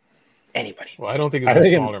 Well, I don't think it's a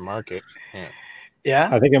smaller market. Yeah.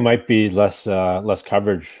 I think it might be less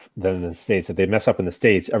coverage than in the States. If they mess up in the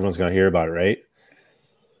States, everyone's going to hear about it, right?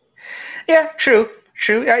 Yeah, true.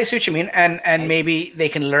 I see what you mean. And maybe they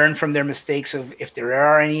can learn from their mistakes of if there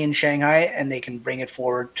are any in Shanghai, and they can bring it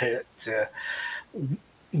forward to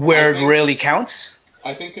where it really counts.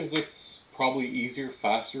 I think it's probably easier,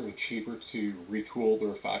 faster, and cheaper to retool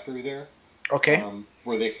their factory there. Okay.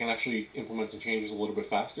 Where they can actually implement the changes a little bit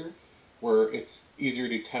faster. Where it's easier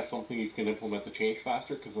to test something, you can implement the change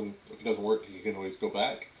faster, because then if it doesn't work, you can always go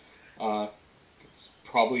back. It's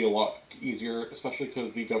probably a lot easier, especially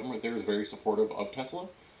because the government there is very supportive of Tesla.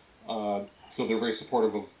 So they're very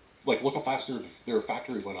supportive of, like, look how fast their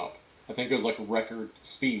factory went up. I think it was like record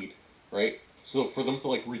speed, right? So for them to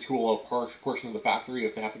like retool a portion of the factory,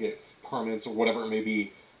 if they have to get permits or whatever it may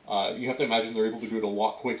be, you have to imagine they're able to do it a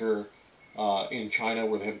lot quicker in China,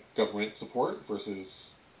 where they have government support, versus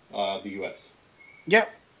the U.S. Yeah,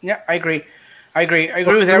 I agree. I agree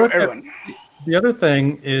with everyone. The other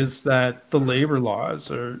thing is that the labor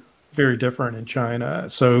laws are very different in China.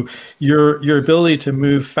 So your ability to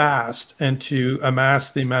move fast and to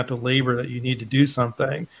amass the amount of labor that you need to do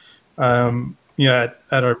something, at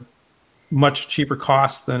a much cheaper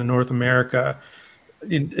cost than in North America,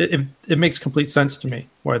 it makes complete sense to me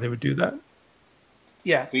why they would do that.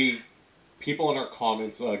 Yeah. The people in our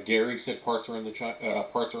comments, Gary said parts are in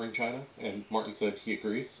China, and Martin said he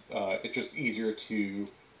agrees. It's just easier to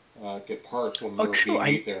get parts when they're being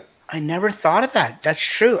made there. I never thought of that. That's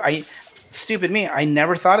true. Stupid me. I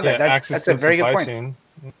never thought of that. That's a very good point. Chain.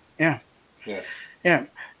 Yeah.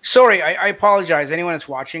 Sorry, I apologize. Anyone that's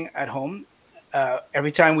watching at home,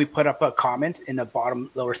 every time we put up a comment in the bottom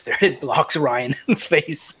lower third, it blocks Ryan's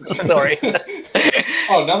face. Sorry.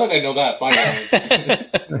 Oh, now that I know that, bye,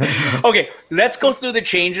 Ryan. Okay, let's go through the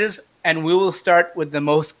changes, and we will start with the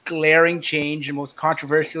most glaring change, the most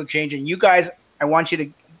controversial change. And you guys, I want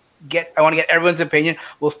to get everyone's opinion.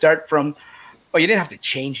 We'll start from. Oh, you didn't have to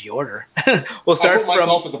change the order. We'll start I put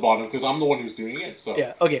myself at the bottom because I'm the one who's doing it. So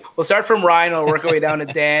yeah, okay. We'll start from Ryan. We'll work our way down to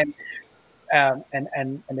Dan,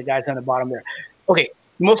 and the guys on the bottom there. Okay,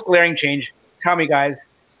 most glaring change. Tell me, guys,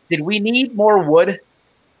 did we need more wood?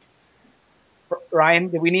 Ryan,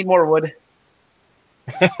 did we need more wood?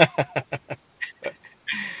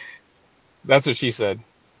 That's what she said.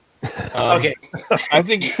 Okay. I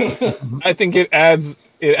think it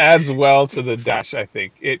adds well to the dash. I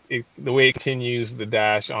think it the way it continues the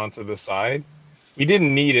dash onto the side. We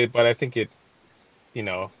didn't need it, but I think it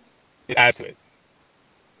adds to it.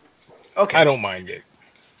 Okay. I don't mind it.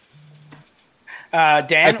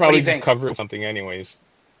 Dan, I'd probably just think? Cover it with something anyways.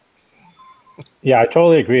 Yeah, I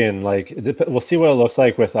totally agree. And we'll see what it looks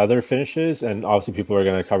like with other finishes, and obviously people are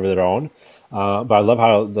going to cover their own. But I love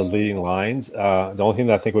how the leading lines. The only thing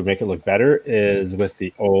that I think would make it look better is with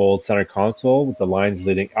the old center console with the lines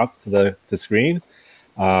leading up to the screen.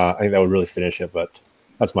 I think that would really finish it, but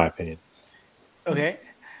that's my opinion. Okay,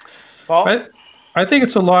 Paul. I think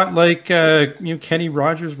it's a lot like Kenny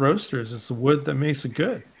Rogers Roasters. It's the wood that makes it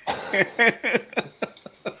good.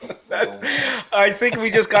 I think we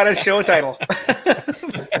just got a show title.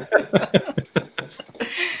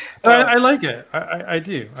 I like it. I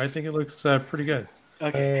do. I think it looks pretty good.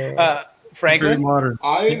 Okay, Franklin. Modern.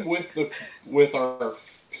 I'm with our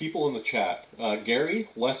people in the chat. Gary,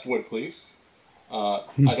 less wood, please. I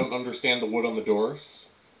don't understand the wood on the doors.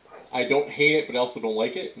 I don't hate it, but I also don't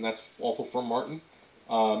like it, and that's also from Martin.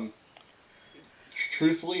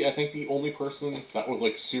 Truthfully, I think the only person that was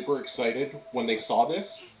like super excited when they saw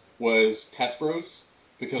this was Test Bros,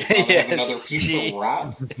 because now they have another piece of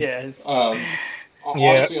wrap. Yes.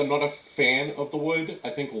 Honestly, I'm not a fan of the wood.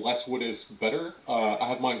 I think less wood is better. I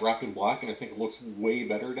have mine wrapped in black, and I think it looks way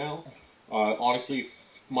better now. Honestly,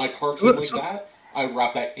 my car came like that, I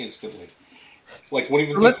wrap that instantly. Like,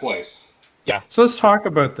 wouldn't even think twice. Yeah. So let's talk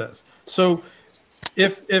about this. So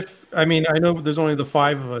if I know there's only the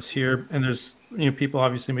 5 of us here, and there's people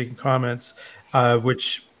obviously making comments,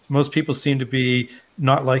 which most people seem to be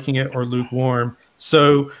not liking it or lukewarm.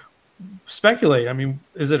 So speculate.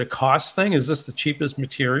 Is it a cost thing? Is this the cheapest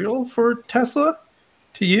material for Tesla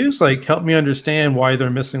to use? Like, help me understand why they're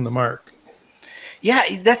missing the mark. Yeah,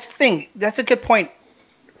 that's the thing. That's a good point,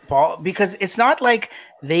 Paul, because it's not like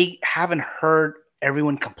they haven't heard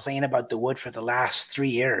everyone complain about the wood for the last 3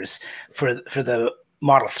 years for the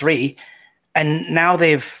Model 3. And now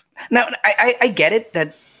I get it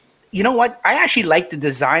that, you know what? I actually like the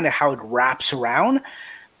design of how it wraps around.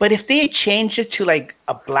 But if they change it to like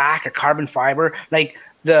a black or carbon fiber, like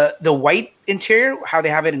the white interior, how they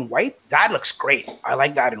have it in white, that looks great. I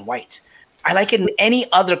like that in white. I like it in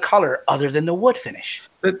any other color other than the wood finish.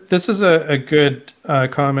 This is a good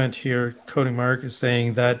comment here. Coding Mark is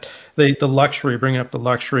saying that the luxury, bringing up the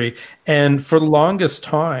luxury, and for the longest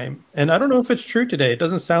time, and I don't know if it's true today, it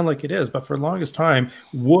doesn't sound like it is, but for the longest time,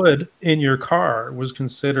 wood in your car was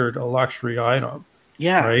considered a luxury item.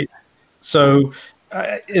 Yeah. Right? So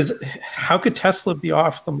how could Tesla be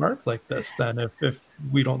off the mark like this then if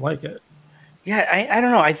we don't like it? Yeah, I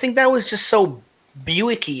don't know. I think that was just so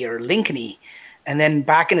Buicky or Lincolny. And then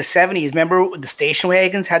back in the 70s, remember the station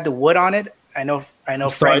wagons had the wood on it? I know,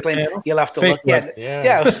 Franklin, you'll have to fake look. Wood.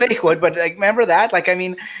 Yeah, it was fake wood, but like, remember that? Like, I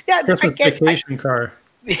mean, yeah, Christmas vacation car.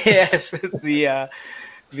 Yes, the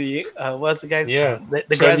what's the guy's? Yeah,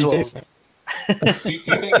 the Greswolds. Do you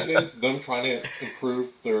think it is them trying to improve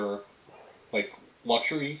their like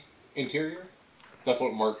luxury interior? That's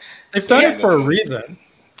what Mark's. They've done it for a reason.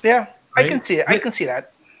 Yeah, right? I can see it. I can see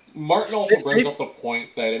that. Martin also brings up the point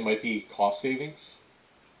that it might be cost savings.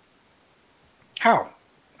 How?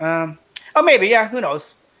 Oh, maybe. Yeah. Who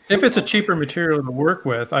knows? If it's a cheaper material to work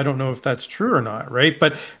with, I don't know if that's true or not, right?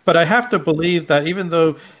 But I have to believe that even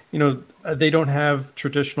though they don't have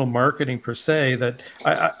traditional marketing per se, that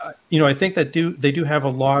I think that they do have a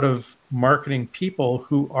lot of marketing people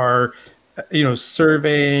who are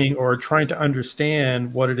surveying or trying to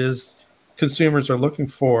understand what it is consumers are looking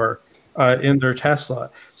for in their Tesla.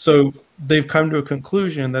 So they've come to a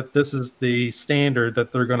conclusion that this is the standard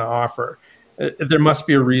that they're going to offer. There must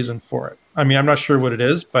be a reason for it. I mean, I'm not sure what it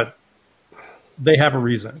is, but they have a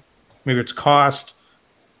reason. Maybe it's cost.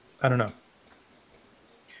 I don't know.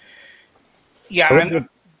 Yeah.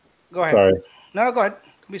 Go ahead. Sorry. No, go ahead.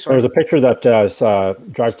 Be There sorry. was a picture that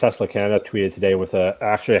Drive Tesla Canada tweeted today with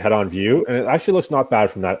actually a head-on view, and it actually looks not bad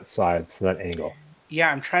from that side, from that angle.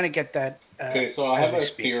 Yeah, I'm trying to get that. Okay, so I have a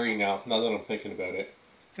theory now that I'm thinking about it.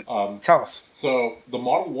 Tell us. So the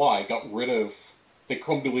Model Y got rid of, they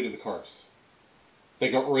chrome deleted the cars. They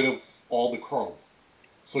got rid of all the chrome.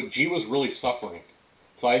 So G was really suffering.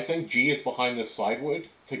 So I think G is behind this sidewood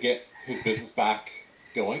to get his business back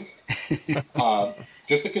going.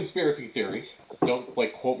 Just a conspiracy theory. Don't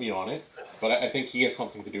quote me on it, but I think he has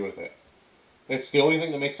something to do with it. It's the only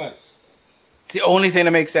thing that makes sense. It's the only thing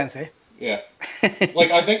that makes sense, eh? Yeah. I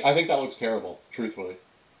think that looks terrible, truthfully.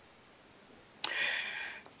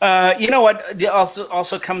 You know what?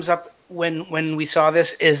 Also comes up when we saw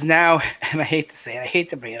this is now, and I hate to say it, I hate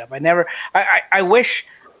to bring it up. I wish,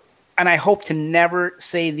 and I hope to never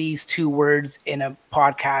say these two words in a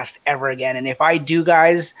podcast ever again. And if I do,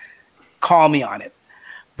 guys, call me on it.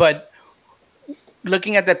 But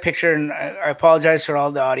looking at that picture, and I apologize for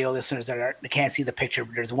all the audio listeners that can't see the picture,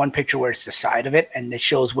 but there's one picture where it's the side of it, and it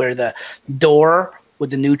shows where the door with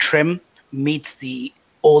the new trim meets the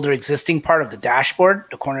older existing part of the dashboard,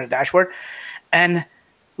 the corner of the dashboard, and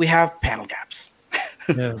we have panel gaps.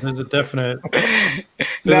 Yeah, there's a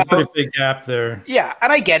pretty big gap there. Yeah,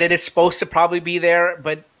 and I get it. It's supposed to probably be there,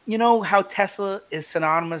 but you know how Tesla is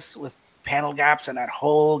synonymous with panel gaps and that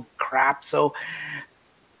whole crap. So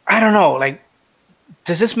I don't know. Like,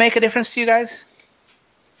 does this make a difference to you guys?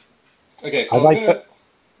 Okay, so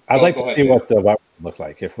I'd like to see what the white would look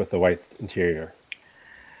like with the white interior.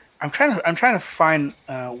 I'm trying to find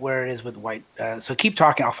where it is with white. So keep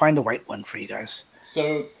talking. I'll find the white one for you guys.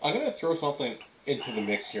 So I'm going to throw something into the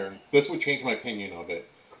mix here. This would change my opinion of it.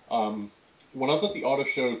 When I was at the auto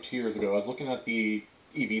show 2 years ago, I was looking at the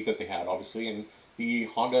EVs that they had, obviously, and the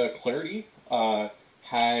Honda Clarity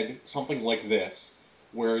had something like this,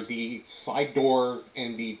 where the side door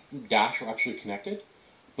and the dash are actually connected.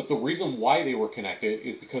 But the reason why they were connected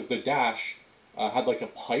is because the dash had like a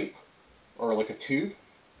pipe or like a tube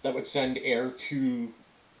that would send air to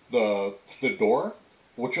the door,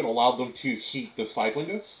 which would allow them to heat the side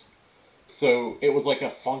windows. So it was like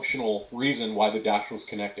a functional reason why the dash was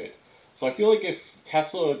connected. So I feel like if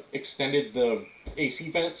Tesla extended the AC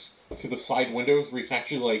vents to the side windows, where you can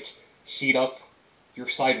actually like heat up your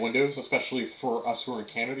side windows, especially for us who are in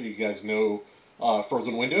Canada, you guys know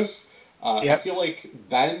frozen windows. Yep. I feel like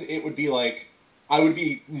then it would be like, I would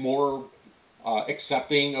be more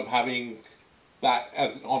accepting of having that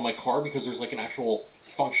as on my car because there's like an actual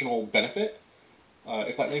functional benefit,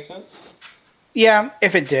 if that makes sense. Yeah,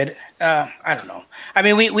 if it did. I don't know. I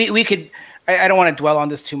mean, we could. I don't want to dwell on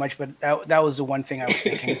this too much, but that was the one thing I was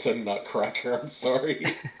thinking. It's a nutcracker. I'm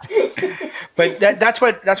sorry. But that's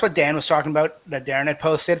what Dan was talking about, that Darren had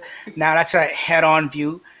posted. Now that's a head-on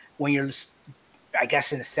view when you're, I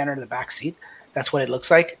guess, in the center of the back seat. That's what it looks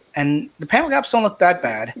like, and the panel gaps don't look that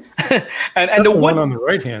bad. and the wood one on the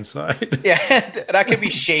right-hand side. Yeah, that could be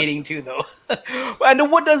shading too, though. And the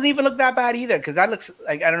wood doesn't even look that bad either, because that looks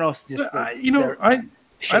like, I don't know, it's just I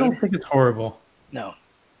don't think it's horrible. No.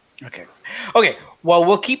 Okay. Well,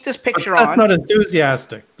 we'll keep this picture That's on. not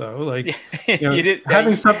enthusiastic, though. Like,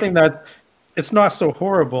 having something that it's not so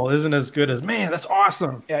horrible isn't as good as, man, that's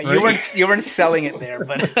awesome. Yeah, right? you weren't selling it there,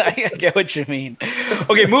 but I get what you mean.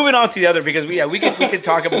 Okay, moving on to the other, because we could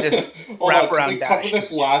talk about this wraparound dash. Cover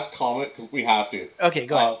this last comment because we have to. Okay,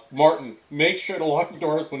 go ahead. Martin, make sure to lock the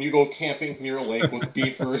doors when you go camping near a lake with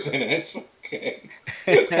beefers in it. Okay.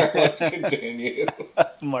 Let's continue.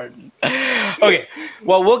 Martin. Okay.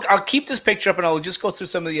 Well, I'll keep this picture up, and I'll just go through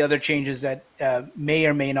some of the other changes that may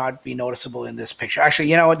or may not be noticeable in this picture. Actually,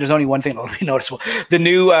 you know what? There's only one thing that'll be noticeable: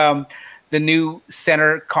 the new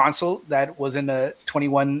center console that was in the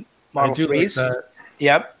 21 Model 3s. Like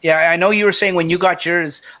yep. Yeah, I know you were saying when you got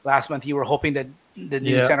yours last month, you were hoping that the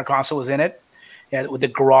new center console was in it. Yeah, with the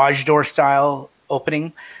garage door style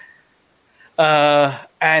opening.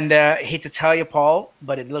 And I hate to tell you, Paul,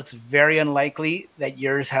 but it looks very unlikely that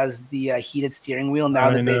yours has the heated steering wheel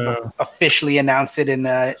now that they've officially announced it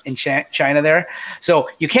in China there. So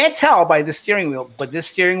you can't tell by the steering wheel, but this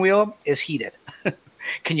steering wheel is heated.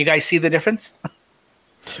 Can you guys see the difference?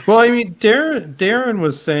 Well, I mean, Darren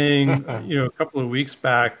was saying, a couple of weeks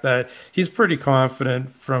back that he's pretty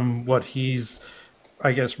confident from what he's,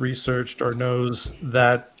 I guess, researched or knows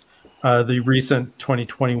that the recent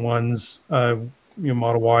 2021s,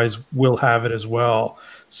 Model Ys will have it as well.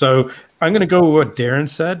 So I'm going to go with what Darren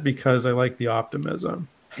said because I like the optimism.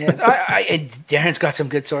 Yeah, Darren's got some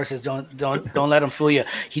good sources. Don't let him fool you.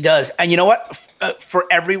 He does. And you know what? For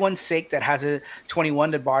everyone's sake that has a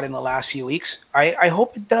 21 that bought in the last few weeks, I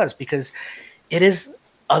hope it does because it is,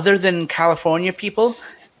 other than California people,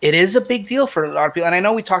 it is a big deal for a lot of people. And I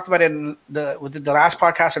know we talked about it in the last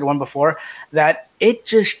podcast or the one before, that it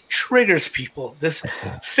just triggers people. This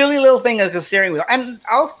silly little thing like a steering wheel. And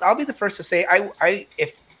I'll be the first to say,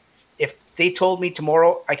 if they told me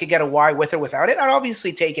tomorrow I could get a Y with or without it, I'd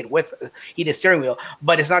obviously take it with a heated steering wheel,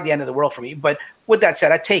 but it's not the end of the world for me. But with that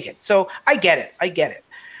said, I'd take it. So I get it.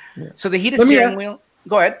 Yeah. So the heated steering wheel,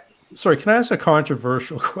 go ahead. Sorry, can I ask a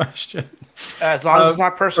controversial question? As long as it's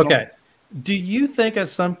not personal. Okay. Do you think at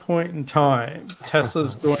some point in time,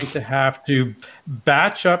 Tesla's going to have to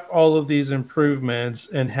batch up all of these improvements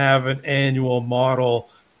and have an annual model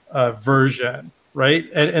version, right?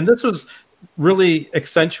 And this was really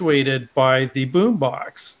accentuated by the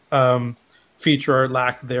boombox feature or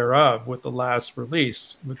lack thereof with the last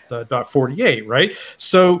release with the .48, right?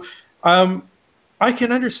 So I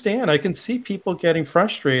can understand. I can see people getting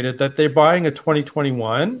frustrated that they're buying a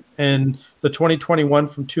 2021 and the 2021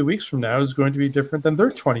 from 2 weeks from now is going to be different than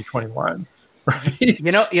their 2021. Right?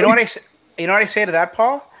 You know what I say to that,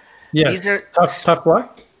 Paul? Yes. These are tough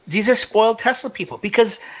luck. These are spoiled Tesla people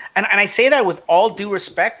because, and I say that with all due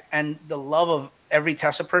respect and the love of every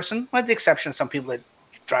Tesla person, with the exception of some people that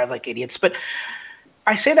drive like idiots. But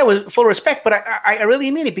I say that with full respect, but I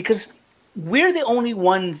really mean it because we're the only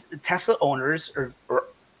ones, Tesla owners or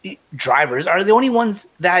drivers are the only ones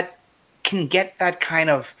that can get that kind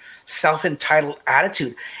of self-entitled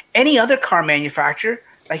attitude. Any other car manufacturer,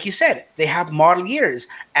 like you said, they have model years,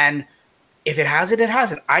 and if it has it, it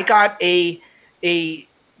has it. I got a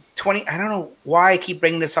 20. I don't know why I keep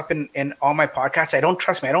bringing this up in all my podcasts. I don't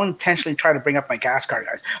trust me. I don't intentionally try to bring up my gas card,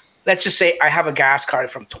 guys. Let's just say I have a gas card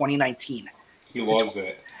from 2019. He loves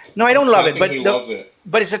it. No, I don't love it,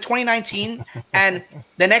 but it's a 2019, and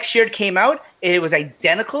the next year it came out. It was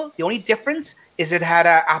identical. The only difference is it had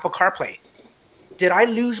Apple CarPlay. Did I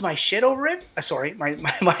lose my shit over it? Sorry, my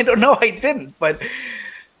I don't know. I didn't, but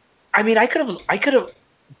I mean, I could have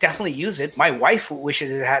definitely used it. My wife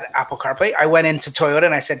wishes it had Apple CarPlay. I went into Toyota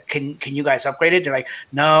and I said, "Can you guys upgrade it?" They're like,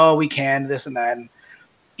 "No, we can." This and that. And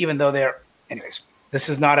even though anyways, this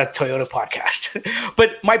is not a Toyota podcast.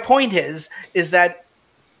 But my point is that.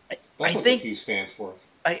 That's what the T stands for.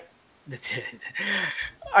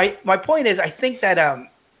 My point is, I think that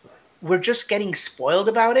we're just getting spoiled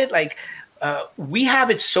about it. Like we have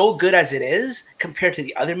it so good as it is compared to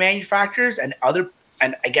the other manufacturers and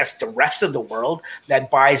I guess the rest of the world that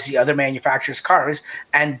buys the other manufacturers' cars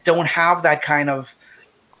and don't have that kind of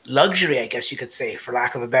luxury, I guess you could say, for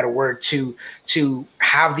lack of a better word, to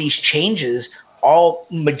have these changes.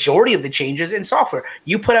 Majority of the changes in software.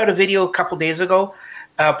 You put out a video a couple days ago.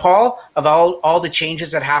 Paul, of all the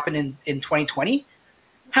changes that happened in 2020,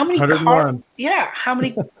 how many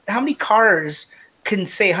cars can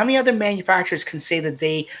say, how many other manufacturers can say that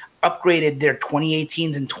they upgraded their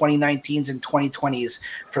 2018s and 2019s and 2020s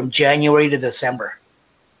from January to December?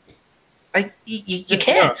 Like you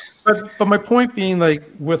can't. But my point being, like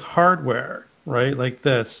with hardware, right? Like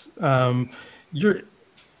this,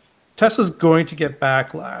 Tesla's going to get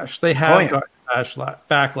backlash. They have got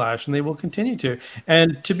backlash, and they will continue to.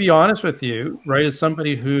 And to be honest with you, right, as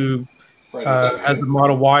somebody who has a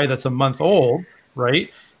Model Y that's a month old, right?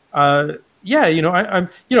 I'm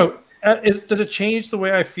does it change the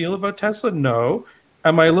way I feel about Tesla? No.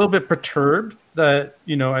 Am I a little bit perturbed that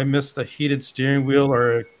I missed a heated steering wheel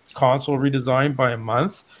or a console redesign by a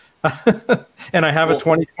month? And I have a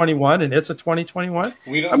 2021 and it's a 2021.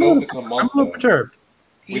 We don't know if it's a month. I'm a little perturbed.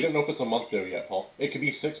 We don't know if it's a month though yet, Paul. It could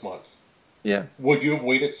be 6 months. Yeah. Would you have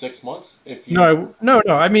waited 6 months if you? No.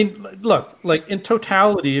 I mean, look, like in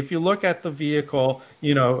totality, if you look at the vehicle,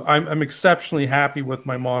 I'm exceptionally happy with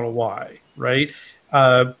my Model Y, right?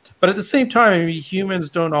 But at the same time, I mean, humans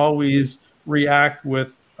don't always react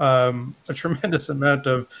with a tremendous amount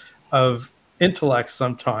of intellect.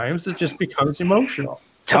 Sometimes it just becomes emotional.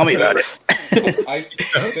 Tell me about it. I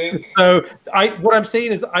think So what I'm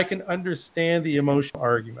saying is I can understand the emotional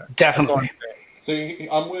argument. Definitely. so.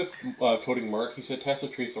 I'm with Coding Mark. He said Tesla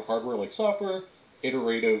treats their hardware like software,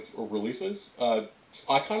 iterative releases. I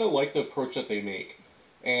kind of like the approach that they make,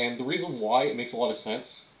 and the reason why it makes a lot of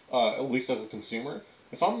sense, at least as a consumer.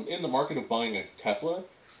 If I'm in the market of buying a Tesla,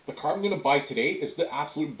 the car I'm going to buy today is the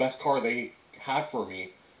absolute best car they have for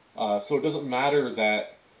me. So it doesn't matter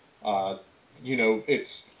that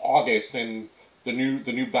it's August and the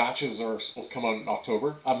new batches are supposed to come out in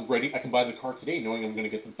October. I'm ready. I can buy the car today, knowing I'm going to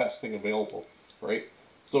get the best thing available, right?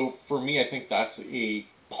 So for me, I think that's a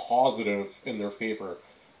positive in their favor.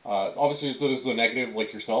 Obviously, there's the negative,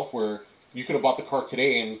 like yourself, where you could have bought the car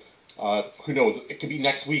today and who knows? It could be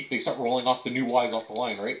next week they start rolling off the new Ys off the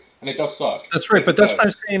line, right? And it does suck. That's right, but that's what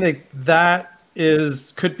I'm saying. Like, that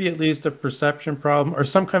could be at least a perception problem or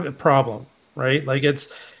some kind of problem, right? Like it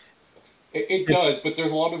does, but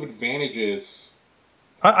there's a lot of advantages.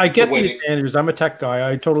 I get the advantages. I'm a tech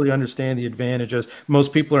guy. I totally understand the advantages.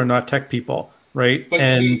 Most people are not tech people, right? But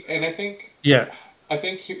and I think I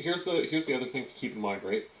think here's the other thing to keep in mind,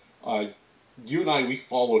 right? You and I, we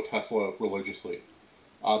follow Tesla religiously.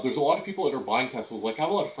 There's a lot of people that are buying Teslas. Like, I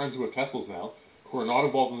have a lot of friends who have Teslas now who are not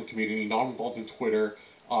involved in the community, not involved in Twitter.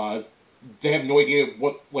 They have no idea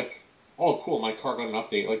what, like, oh, cool, my car got an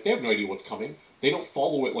update. Like, they have no idea what's coming. They don't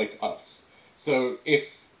follow it like us. So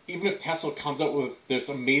even if Tesla comes out with this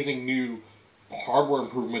amazing new hardware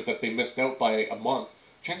improvement that they missed out by a month,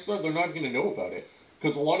 chances are they're not going to know about it.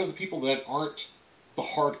 Because a lot of the people that aren't the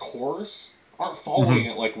hardcores aren't following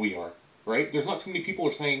it like we are, right? There's not too many people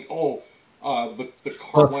who are saying, oh, the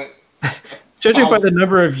car went... Judging by the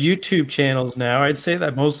number of YouTube channels now, I'd say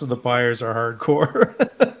that most of the buyers are hardcore.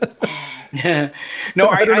 No,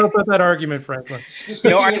 I don't know about that argument, Franklin.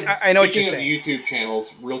 No, I know what you're saying. Speaking of the YouTube channels,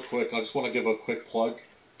 real quick, I just want to give a quick plug.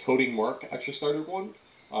 Coding Mark actually started one.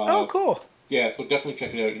 Oh, cool. Yeah, so definitely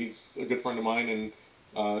check it out. He's a good friend of mine,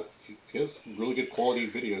 and he has really good quality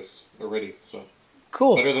videos already. So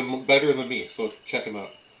cool. Better than me. So check him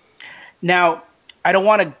out. Now, I don't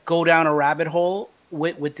want to go down a rabbit hole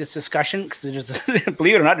with this discussion because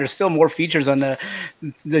believe it or not, there's still more features on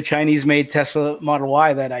the Chinese-made Tesla Model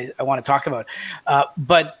Y that I want to talk about.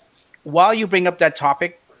 But while you bring up that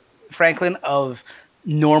topic, Franklin, of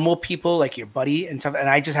normal people like your buddy and stuff, and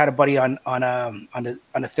I just had a buddy on the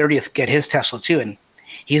 30th get his Tesla too, and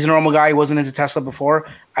he's a normal guy. He wasn't into Tesla before.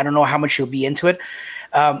 I don't know how much he'll be into it.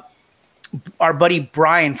 Our buddy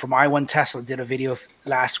Brian from I1 Tesla did a video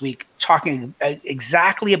last week talking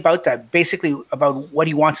exactly about that, basically about what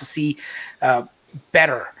he wants to see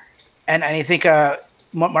better. And I think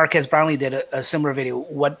Marquez Brownlee did a similar video,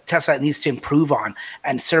 what Tesla needs to improve on.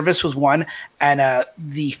 And service was one, and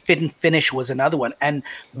the fit and finish was another one. And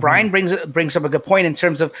Brian brings up a good point in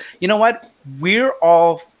terms of, you know what, we're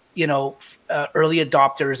all early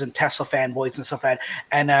adopters and Tesla fanboys and stuff like that.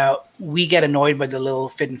 And we get annoyed by the little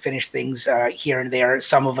fit and finish things here and there.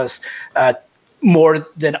 Some of us more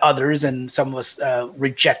than others, and some of us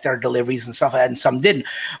reject our deliveries and stuff like that, and some didn't.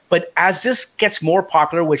 But as this gets more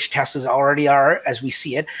popular, which Teslas already are as we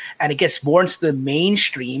see it, and it gets more into the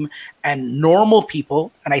mainstream and normal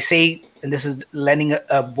people, and I say, and this is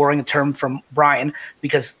borrowing a term from Brian,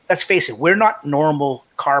 because let's face it, we're not normal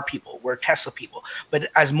car people, we're Tesla people. But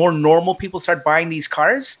as more normal people start buying these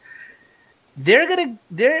cars,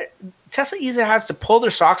 Tesla either has to pull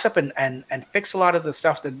their socks up and fix a lot of the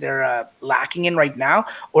stuff that they're lacking in right now,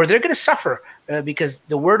 or they're going to suffer because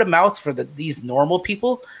the word of mouth for these normal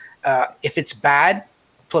people, if it's bad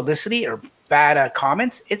publicity or bad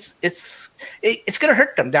comments, it's going to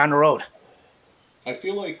hurt them down the road. I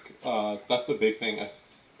feel like that's the big thing.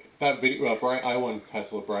 That video, Brian I1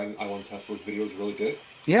 Tesla's video is really good.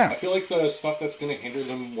 Yeah. I feel like the stuff that's going to hinder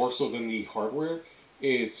them more so than the hardware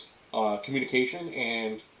is communication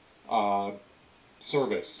and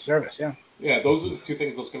service. Service, yeah. Yeah, those are the two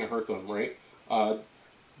things that's going to hurt them, right? We're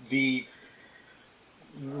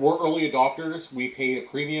early adopters. We pay a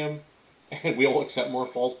premium, and we all accept more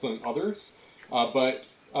faults than others. But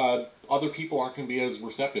other people aren't going to be as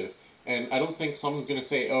receptive. And I don't think someone's going to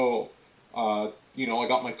say, I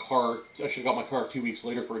got my car, I should have got my car 2 weeks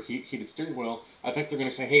later for a heated steering wheel. I think they're going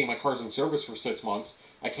to say, hey, my car's in service for 6 months.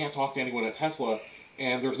 I can't talk to anyone at Tesla,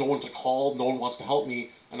 and there's no one to call. No one wants to help me.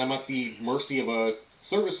 and I'm at the mercy of a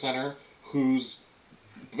service center who's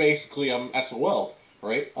basically I'm SOL,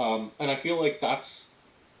 right? And I feel like that's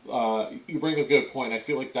you bring a good point. I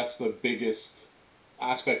feel like that's the biggest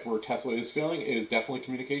aspect where Tesla is failing is definitely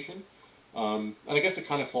communication. And I guess it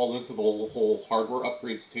kind of falls into the whole hardware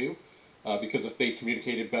upgrades too, because if they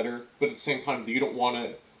communicated better, but at the same time, you don't want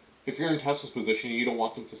to, if you're in Tesla's position, you don't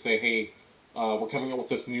want them to say, hey, we're coming out with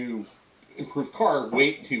this new improved car,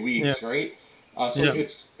 wait 2 weeks, right? So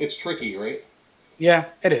it's tricky, right? Yeah,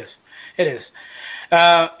 it is. It is.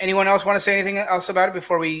 Anyone else want to say anything else about it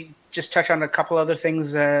before we just touch on a couple other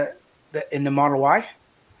things that in the Model Y?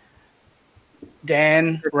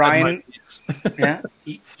 Dan, Ryan, yeah,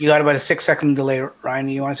 you got about a 6-second delay. Ryan,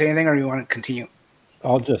 you want to say anything, or you want to continue?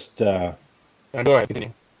 I'll just go ahead,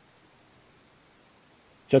 continue.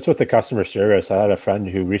 Just with the customer service, I had a friend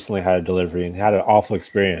who recently had a delivery and had an awful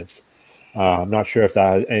experience. I'm not sure if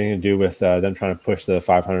that had anything to do with them trying to push the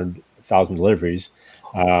 500,000 deliveries,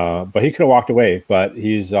 but he could have walked away. But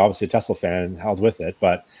he's obviously a Tesla fan and held with it.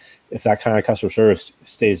 But if that kind of customer service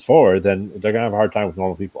stays forward, then they're going to have a hard time with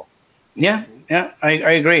normal people. Yeah, I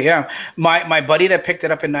agree. Yeah, my buddy that picked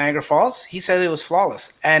it up in Niagara Falls, he said it was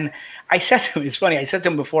flawless. And I said to him, it's funny, I said to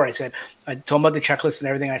him before, I told him about the checklist and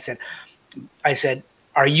everything. I said,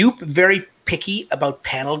 are you very picky about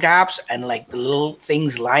panel gaps and like the little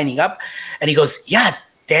things lining up? And he goes, yeah,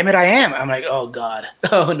 damn it, I am. I'm like, oh God,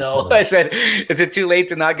 oh no. I said, is it too late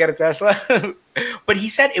to not get a Tesla? But he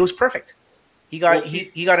said it was perfect. He got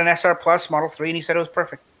an SR Plus Model 3 and he said it was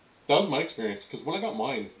perfect. That was my experience, because when I got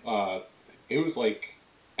mine, it was like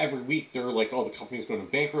every week they were like, oh, the company's going to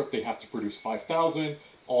bankrupt, they have to produce 5,000,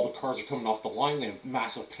 all the cars are coming off the line, they have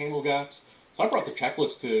massive panel gaps. So I brought the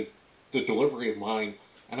checklist to the delivery of mine,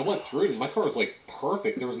 and I went through it, and my car was like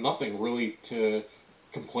perfect. There was nothing really to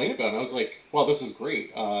complain about, and I was like, wow, this is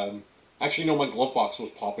great. Actually, no, my glove box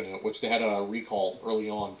was popping out, which they had a recall early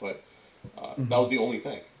on, but that was the only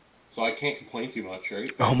thing. So I can't complain too much, right?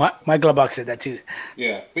 Oh, my glove box said that too.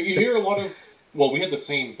 Yeah, but you hear a lot of, well, we had the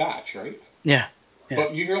same batch, right? Yeah.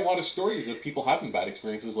 But you hear a lot of stories of people having bad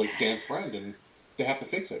experiences, like Dan's friend, and they have to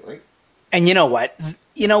fix it, right? And you know what?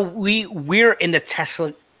 You know, we're in the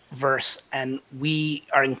Tesla verse, and we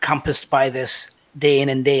are encompassed by this day in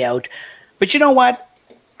and day out. But you know what?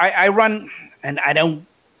 I run, and I don't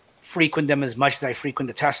frequent them as much as I frequent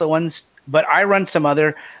the Tesla ones, but I run some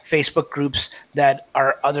other Facebook groups that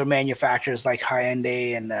are other manufacturers like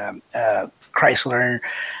Hyundai and Chrysler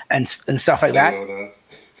and stuff like that.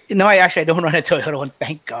 No, I don't run a Toyota one,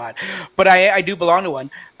 thank God. But I do belong to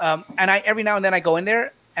one. And every now and then I go in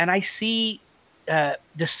there and I see the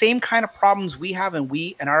same kind of problems we have and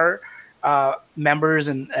our members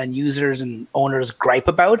and users and owners gripe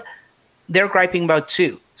about. They're griping about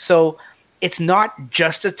too. So it's not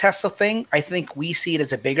just a Tesla thing. I think we see it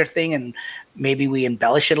as a bigger thing, and maybe we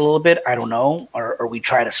embellish it a little bit. I don't know, or we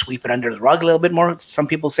try to sweep it under the rug a little bit more. Some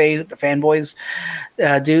people say the fanboys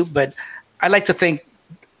do, but I like to think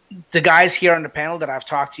the guys here on the panel that I've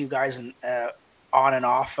talked to you guys on and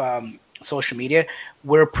off social media,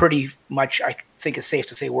 we're pretty much, I think it's safe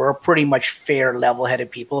to say, we're pretty much fair, level-headed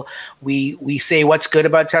people. We say what's good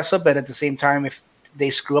about Tesla, but at the same time, if they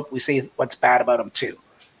screw up, we say what's bad about them too.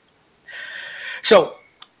 So,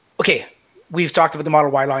 okay, we've talked about the Model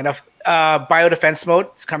Y long enough. Biodefense mode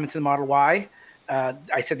is coming to the Model Y.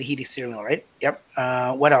 I said the heated steering wheel, right? Yep.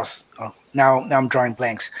 What else? Oh, now I'm drawing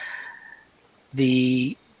blanks.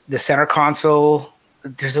 The center console.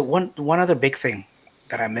 There's one other big thing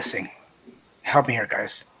that I'm missing. Help me here,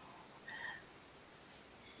 guys.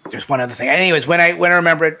 There's one other thing. Anyways, when I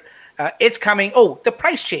remember it, it's coming. Oh, the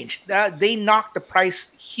price change. They knocked the price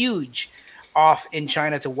huge off in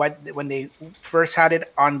China to when they first had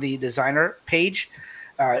it on the designer page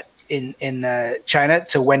in China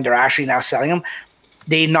to when they're actually now selling them.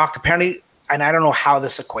 They knocked apparently, and I don't know how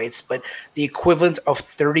this equates, but the equivalent of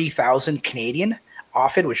 30,000 Canadian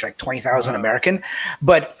off it, which is like 20,000 American.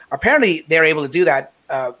 But apparently they're able to do that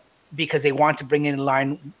because they want to bring it in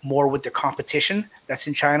line more with the competition that's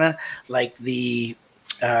in China, like the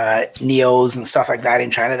Neos and stuff like that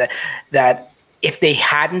in China. That if they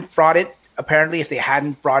hadn't brought it, apparently, if they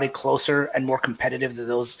hadn't brought it closer and more competitive to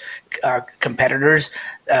those competitors,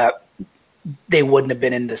 they wouldn't have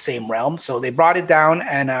been in the same realm. So they brought it down,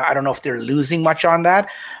 and I don't know if they're losing much on that,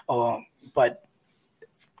 but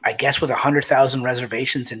I guess with 100,000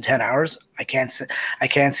 reservations in 10 hours, I can't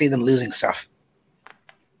see them losing stuff.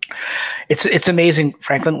 It's amazing,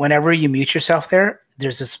 Franklin. Whenever you mute yourself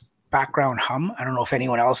there's this background hum. I don't know if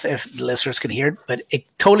the listeners can hear it, but it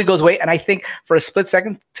totally goes away. And I think for a split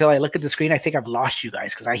second till I look at the screen, I think I've lost you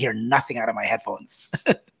guys because I hear nothing out of my headphones.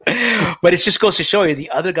 But it just goes to show you the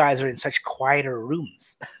other guys are in such quieter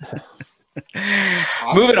rooms.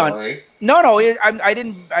 Moving on. No, I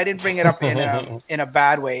didn't bring it up in a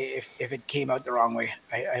bad way. If it came out the wrong way,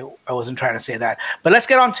 I wasn't trying to say that. But let's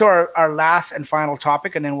get on to our last and final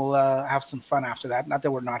topic, and then we'll have some fun after that. Not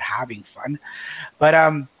that we're not having fun, but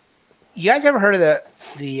you guys ever heard of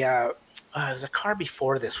the there's a car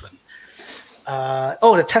before this one?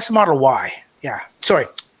 The Tesla Model Y. Yeah, sorry,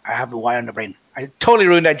 I have the Y on the brain. I totally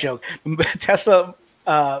ruined that joke. Tesla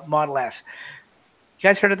Model S. You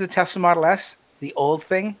guys heard of the Tesla Model S? The old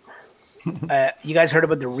thing? You guys heard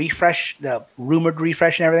about the refresh, the rumored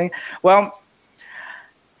refresh and everything? Well,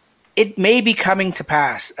 it may be coming to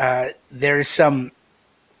pass. There's some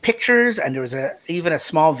pictures and there was even a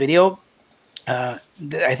small video. I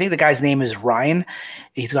think the guy's name is Ryan.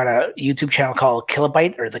 He's got a YouTube channel called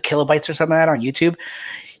Kilobyte or the Kilobytes or something like that on YouTube.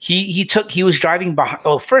 He was driving behind.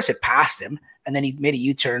 Oh, first it passed him and then he made a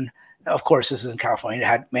U-turn. Of course, this is in California. It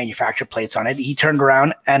had manufacturer plates on it. He turned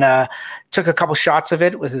around and took a couple shots of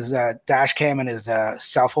it with his dash cam and his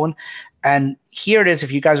cell phone. And here it is.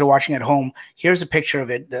 If you guys are watching at home, here's a picture of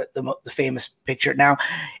it, the famous picture. Now,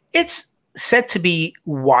 it's said to be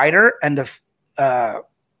wider, and the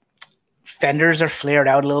fenders are flared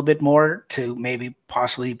out a little bit more to maybe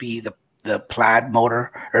possibly be the plaid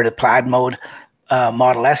motor or the plaid mode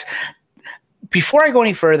Model S. Before I go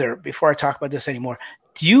any further, before I talk about this anymore,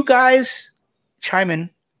 do you guys chime in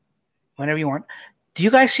whenever you want? Do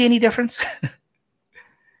you guys see any difference?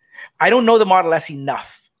 I don't know the Model S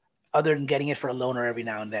enough other than getting it for a loaner every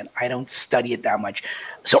now and then. I don't study it that much.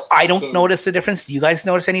 So I don't notice the difference. Do you guys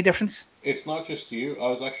notice any difference? It's not just you.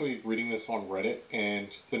 I was actually reading this on Reddit, and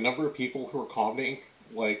the number of people who are commenting,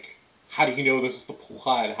 like, how do you know this is the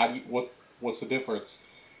plaid? What's the difference?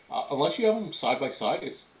 Unless you have them side by side,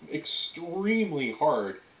 it's extremely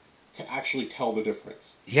hard to actually tell the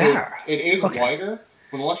difference. Yeah. So it is wider,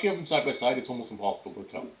 but unless you have them side by side, it's almost impossible to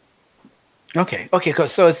tell. Okay,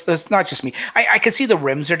 so it's not just me. I can see the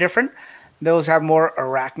rims are different. Those have more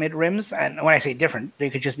arachnid rims, and when I say different, they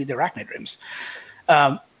could just be the arachnid rims.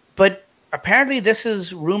 But apparently this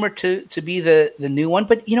is rumored to be the new one.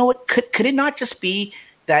 But you know what? Could it not just be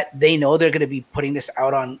that they know they're going to be putting this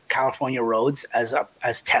out on California roads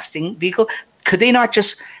as testing vehicle? Could they not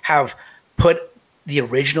just have put the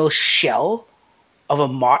original shell of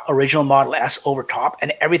original Model S over top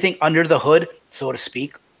and everything under the hood, so to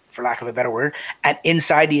speak, for lack of a better word, and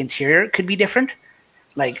inside the interior could be different,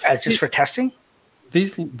 like as just for testing?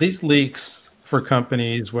 These leaks for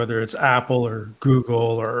companies, whether it's Apple or Google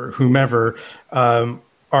or whomever,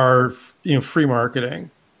 are free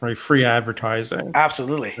marketing, right? Free advertising.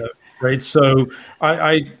 Absolutely. Right. So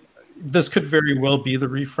I this could very well be the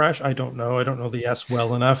refresh. I don't know. I don't know the S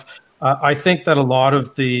well enough. I think that a lot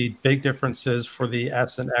of the big differences for the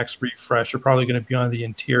S and X refresh are probably going to be on the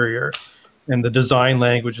interior, and the design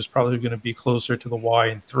language is probably going to be closer to the Y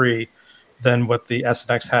and 3 than what the S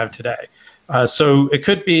and X have today. So it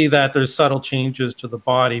could be that there's subtle changes to the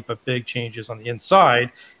body, but big changes on the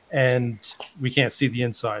inside, and we can't see the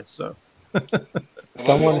inside. So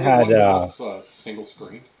someone had single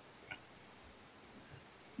screen.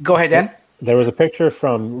 Go ahead, Dan. There was a picture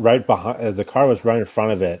from right behind. The car was right in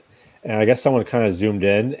front of it, and I guess someone kind of zoomed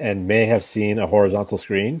in and may have seen a horizontal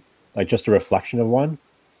screen, like just a reflection of one.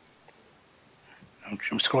 I'm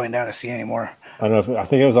scrolling down to see any more. I don't know. I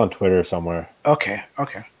think it was on Twitter somewhere. Okay.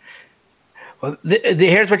 Well,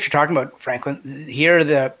 here's what you're talking about, Franklin. Here are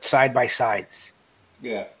the side-by-sides.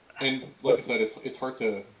 Yeah, and like I said, it's hard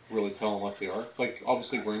to really tell unless they are. Like,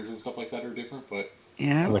 obviously, rims and stuff like that are different, but...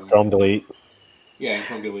 Yeah. And the Chrome Delete. Yeah, and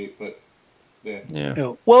Chrome Delete, but... Yeah.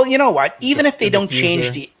 Oh, well, you know what? Even if they don't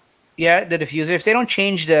change the diffuser, if they don't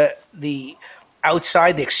change the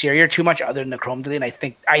outside, the exterior too much, other than the Chrome Delete,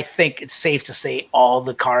 I think it's safe to say all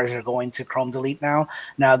the cars are going to Chrome Delete now.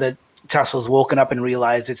 Now that Tesla's woken up and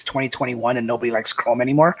realized it's 2021 and nobody likes Chrome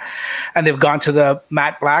anymore, and they've gone to the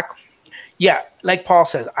matte black. Yeah, like Paul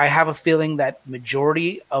says, I have a feeling that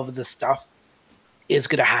majority of the stuff is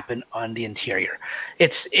going to happen on the interior.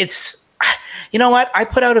 It's. You know what? I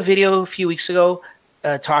put out a video a few weeks ago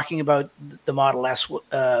talking about the Model S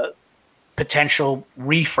potential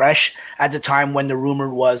refresh at the time when the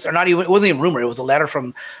rumor was, or not even, it wasn't even rumor. It was a letter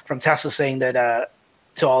from Tesla saying that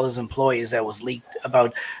to all his employees that was leaked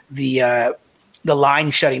about the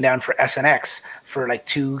line shutting down for S and X for like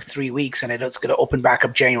 2-3 weeks, and it's going to open back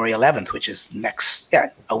up January 11th, which is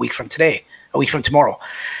a week from today, a week from tomorrow.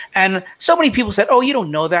 And so many people said, oh, you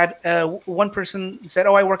don't know that. One person said,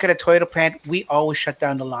 oh, I work at a Toyota plant. We always shut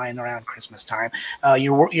down the line around Christmas time.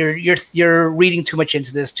 You're reading too much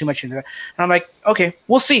into this, too much into that. And I'm like, okay,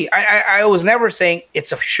 we'll see. I was never saying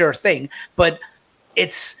it's a sure thing, but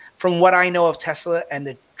it's from what I know of Tesla and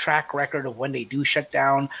the track record of when they do shut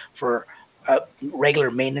down for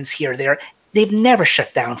regular maintenance here or there, they've never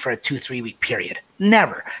shut down for a 2-3 week period.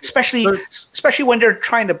 Never, especially when they're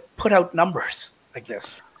trying to put out numbers like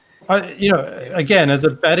this. Again, as a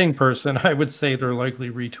betting person, I would say they're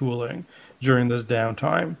likely retooling during this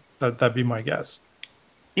downtime. That'd be my guess.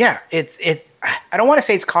 Yeah, it's. I don't want to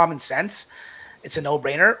say it's common sense. It's a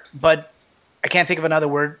no-brainer, but I can't think of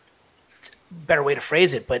another better way to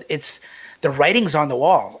phrase it. But it's the writing's on the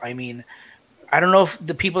wall. I mean, I don't know if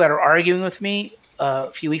the people that are arguing with me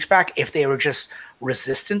a few weeks back, if they were just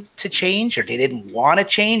resistant to change, or they didn't want to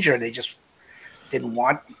change, or they just didn't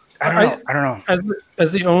want. I don't know.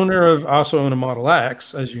 As the owner of also own a Model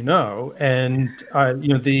X, as you know, and I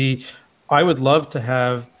would love to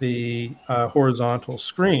have the horizontal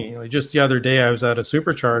screen. Like just the other day, I was at a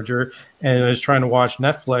supercharger and I was trying to watch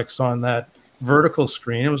Netflix on that vertical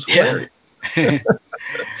screen. It was hilarious.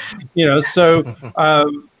 So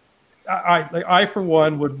I for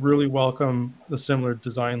one would really welcome the similar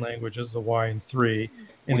design language as the Y and 3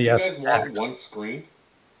 in the S. You guys want one screen?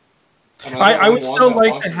 I would still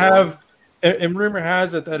like to have, and rumor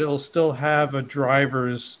has it that it'll still have a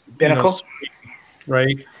driver's binnacle, screen,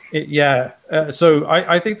 right? So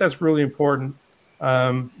I think that's really important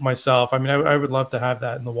myself. I mean, I would love to have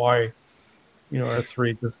that in the Y,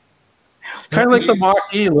 R3. Kind of like the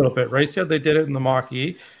Mach-E a little bit, right? See how they did it in the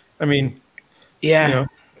Mach-E? I mean, yeah.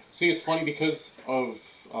 See, it's funny because of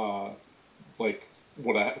for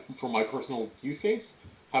my personal use case,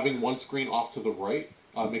 having one screen off to the right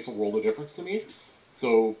makes a world of difference to me.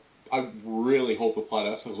 So I really hope the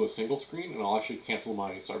Plaid S has a single screen, and I'll actually cancel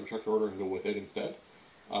my Cybertruck order and go with it instead.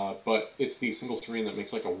 But it's the single screen that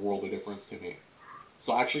makes like a world of difference to me.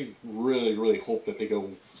 So I actually really, really hope that they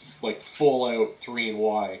go like full out 3 and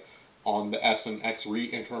Y on the S and X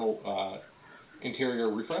internal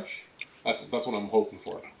interior refresh. That's what I'm hoping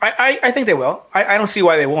for. I think they will. I don't see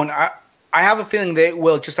why they won't. I have a feeling they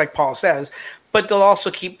will, just like Paul says, but they'll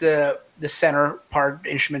also keep the center part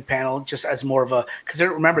instrument panel just as more of a, because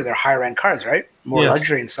remember they're higher end cars, right? More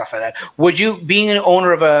luxury and stuff like that. Would you, being an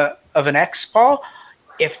owner of an X, Paul,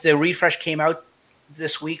 if the refresh came out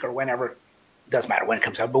this week or whenever, doesn't matter when it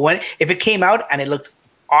comes out, but if it came out and it looked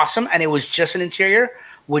awesome and it was just an interior,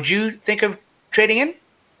 would you think of trading in?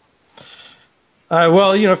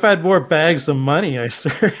 Well, if I had more bags of money, I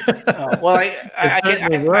swear. Well, I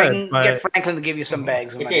can get Franklin to give you some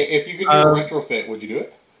bags of money. Okay, if you could do a retrofit, would you do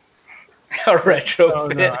it? A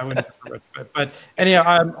retrofit? No, I wouldn't do a retrofit. But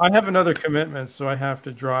anyhow, I have another commitment, so I have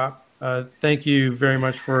to drop. Thank you very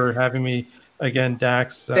much for having me again,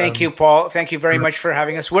 Dax. Thank you, Paul. Thank you very much for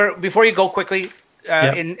having us. Before you go quickly,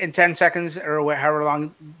 in 10 seconds or however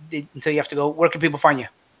long until you have to go, where can people find you?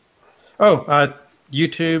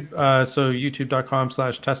 YouTube, so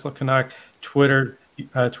youtube.com/Tesla Canuck, Twitter,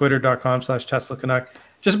 twitter.com/Tesla Canuck,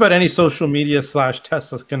 just about any social media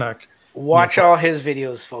 /Tesla Canuck. Watch all his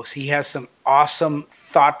videos, folks. He has some awesome,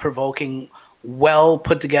 thought-provoking, well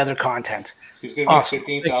put together content. He's going to get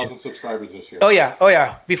 15,000 subscribers this year. Oh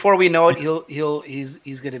yeah. Before we know it,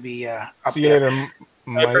 he's going to be up See you there. later.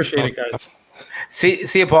 I appreciate it, guys. See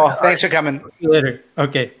you, Paul. Thanks for coming. See you later.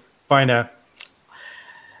 Okay, bye now.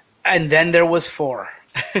 And then there was 4.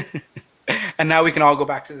 And now we can all go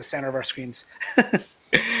back to the center of our screens.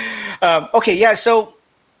 Okay, yeah. So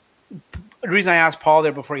the reason I asked Paul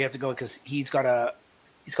there before you have to go because he's got a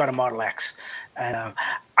Model X, and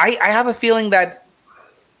I have a feeling that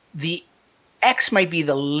the X might be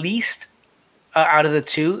the least out of the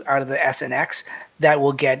two, out of the S and X, that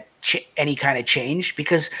will get any kind of change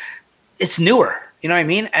because it's newer. You know what I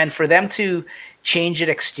mean? And for them to change it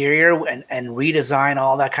exterior and redesign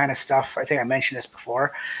all that kind of stuff, I think I mentioned this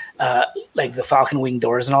before, like the Falcon Wing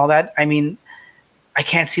doors and all that. I mean, I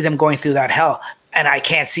can't see them going through that hell. And I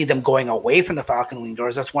can't see them going away from the Falcon Wing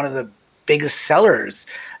doors. That's one of the biggest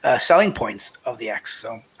selling points of the X.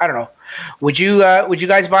 So I don't know. Would you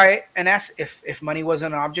guys buy an S if money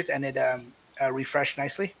wasn't an object and it refreshed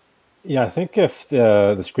nicely? Yeah, I think if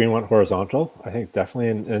the screen went horizontal, I think definitely,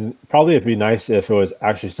 and probably it'd be nice if it was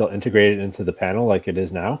actually still integrated into the panel like it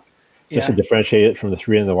is now, just to differentiate it from the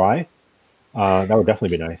 3 and the Y. That would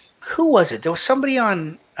definitely be nice. Who was it? There was somebody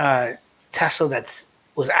on Tesla that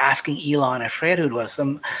was asking Elon. I forget who it was.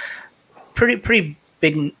 Some pretty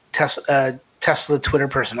big Tesla Twitter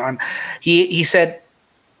person on. He said,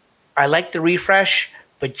 "I like the refresh,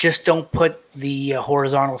 but just don't put the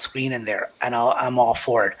horizontal screen in there, and I'm all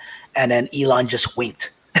for it. And then Elon just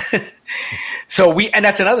winked. And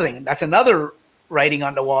that's another thing. That's another writing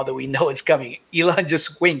on the wall that we know it's coming. Elon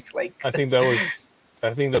just winked. Like I think that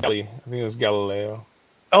was Galileo.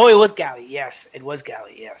 Oh, it was Gally. Yes, it was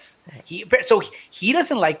Gally. Yes. He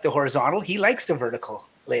doesn't like the horizontal. He likes the vertical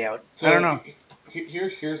layout. So I don't know.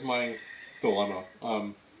 Here's my dilemma.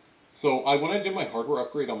 So when I did my hardware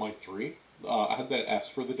upgrade on my 3, I had that S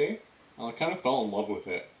for the day, and I kind of fell in love with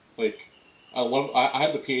it. Like, I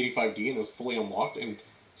had the P85D, and it was fully unlocked, and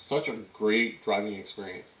such a great driving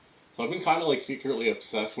experience. So I've been kind of like secretly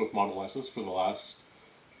obsessed with Model S's for the last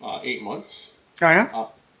 8 months. Oh yeah.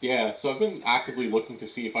 Yeah, so I've been actively looking to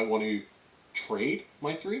see if I want to trade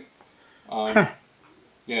my 3.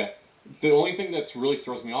 Yeah, the only thing that's really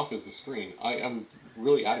throws me off is the screen. I'm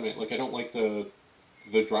really adamant. Like, I don't like the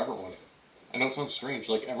driver one. I know it sounds strange.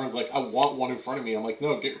 Like, everyone's like, I want one in front of me. I'm like,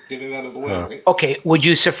 no, get it out of the way, right? Okay, would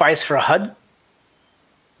you suffice for a HUD?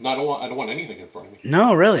 No, I don't want anything in front of me.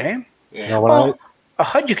 No, really, eh? Yeah. No, a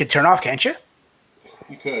HUD you could turn off, can't you?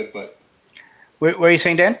 You could, but... Where are you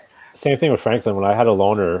saying, Dan? Same thing with Franklin. When I had a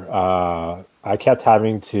loaner, I kept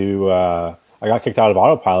having to. I got kicked out of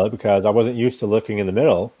autopilot because I wasn't used to looking in the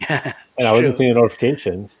middle, and I wasn't seeing the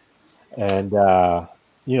notifications. And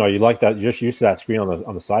you like that. You're just used to that screen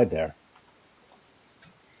on the side there.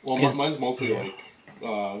 Well, mine's mostly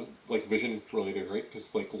like vision related, right? Because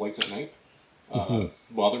like lights at night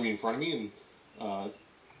bother me in front of me, and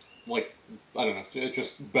like I don't know, it's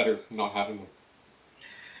just better not having them.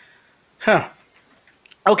 Huh.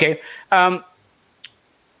 Okay,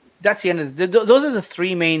 that's the end of those are the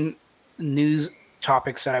 3 main news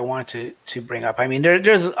topics that I wanted to bring up. I mean,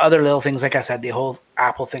 there's other little things, like I said, the whole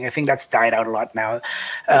Apple thing. I think that's died out a lot now.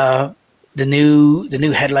 The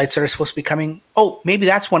new headlights that are supposed to be coming. Oh, maybe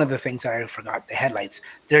that's one of the things that I forgot. The headlights.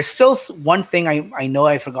 There's still one thing I know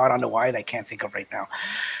I forgot on the why that I can't think of right now.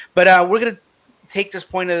 But we're gonna take this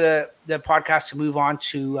point of the podcast to move on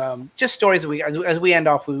to just stories of the week. As we end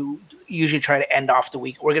off, we usually try to end off the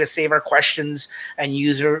week. We're going to save our questions and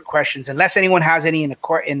user questions, unless anyone has any in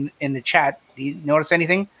the chat. Do you notice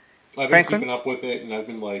anything, I've been Franklin? keeping up with it, and I've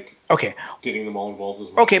been getting them all involved as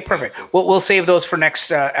well. Okay, perfect. We'll save those for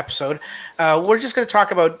next episode. We're just going to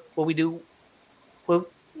talk about what we do.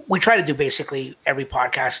 We try to do basically every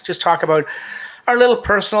podcast. Just talk about our little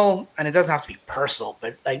personal, and it doesn't have to be personal,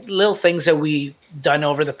 but like little things that we've done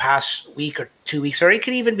over the past week or 2 weeks, or it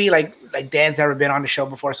could even be like Dan's never been on the show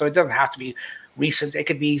before, so it doesn't have to be recent. It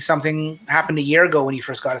could be something happened a year ago when he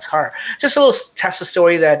first got his car. Just a little Tesla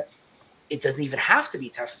story that it doesn't even have to be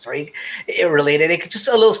Tesla story related. It could just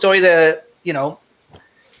a little story that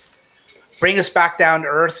bring us back down to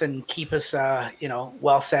earth and keep us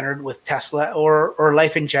well centered with Tesla or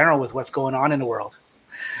life in general with what's going on in the world.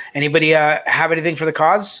 Anybody have anything for the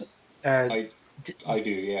cause? I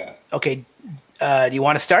do, yeah. Okay. Do you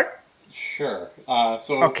want to start? Sure.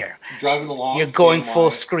 Okay. Driving along. You're going full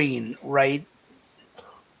screen right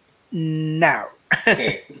now.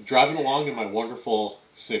 Okay. Driving along in my wonderful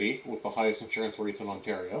city with the highest insurance rates in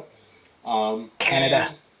Ontario.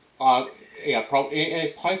 Canada.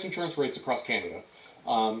 Probably highest insurance rates across Canada.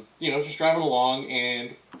 Just driving along,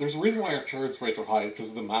 and there's a reason why our insurance rates are high because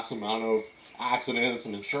of the massive amount of accidents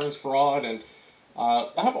and insurance fraud, and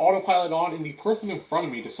I have autopilot on, and the person in front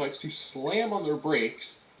of me decides to slam on their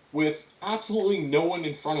brakes with absolutely no one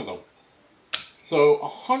in front of them. So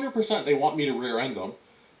 100% they want me to rear end them,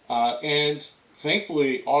 and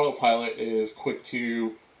thankfully autopilot is quick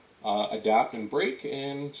to adapt and brake,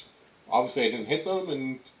 and obviously I didn't hit them,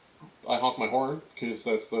 and I honked my horn because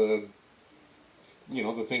that's the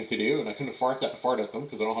thing to do, and I couldn't fart at them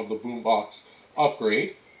because I don't have the boombox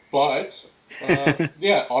upgrade, but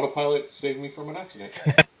autopilot saved me from an accident.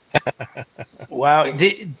 Wow.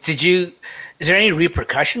 Did you, is there any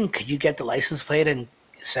repercussion? Could you get the license plate and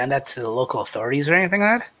send that to the local authorities or anything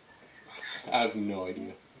like that? I have no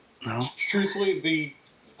idea. No? Truthfully,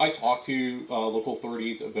 I talked to local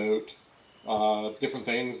authorities about different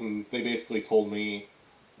things, and they basically told me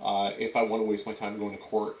if I want to waste my time going to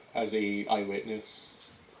court as a eyewitness,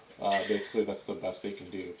 basically that's the best they can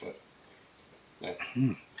do, but yeah.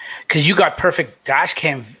 Because you got perfect dash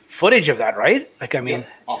cam footage of that, right? Like, I mean,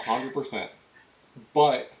 100%.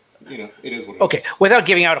 But it is what it is. Okay, without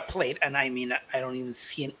giving out a plate, and I mean, I don't even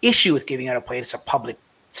see an issue with giving out a plate. It's a public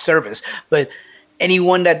service. But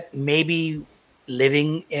anyone that may be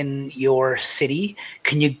living in your city,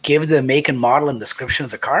 can you give the make and model and description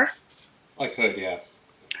of the car? I could, yeah.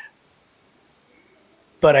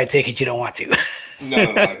 But I take it you don't want to. No,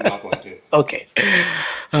 I'm not going to. Okay.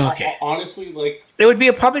 Okay. Honestly, like it would be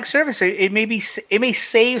a public service. It may be. It may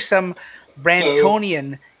save some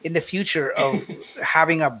Brantonian in the future of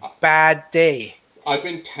having a bad day. I've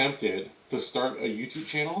been tempted to start a YouTube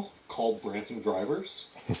channel called Brampton Drivers,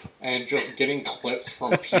 and just getting clips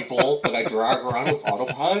from people that I drag around with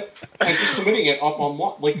autopilot and just submitting it up on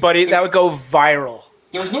like. Buddy, that would go viral.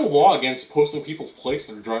 There's no law against posting people's plates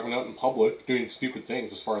that are driving out in public doing stupid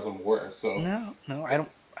things, as far as I'm aware. So no, I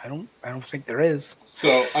don't think there is.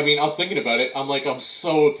 So I mean, I was thinking about it. I'm like, I'm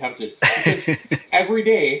so tempted because every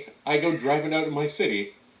day I go driving out in my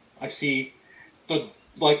city, I see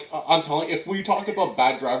I'm telling you, if we talk about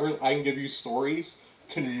bad drivers, I can give you stories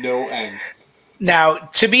to no end. Now,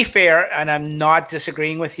 to be fair, and I'm not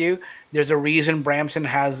disagreeing with you, there's a reason Brampton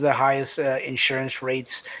has the highest insurance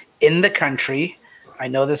rates in the country. I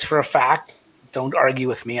know this for a fact. Don't argue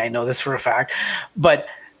with me. I know this for a fact. But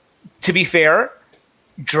to be fair,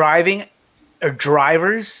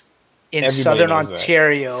 drivers in Southern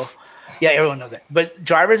Ontario, everyone knows that. But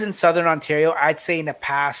drivers in Southern Ontario, I'd say in the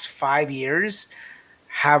past 5 years,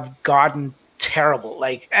 have gotten terrible.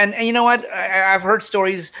 Like, and you know what? I've heard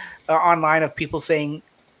stories online of people saying,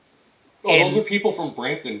 those are people from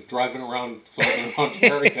Brampton driving around Southern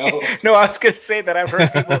Ontario. No, I was going to say that I've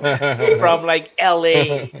heard people say from like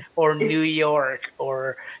LA or New York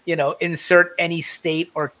or, insert any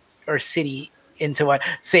state or city into it,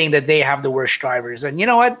 saying that they have the worst drivers. And you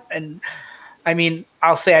know what? And I mean,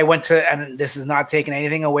 I'll say I went to, and this is not taking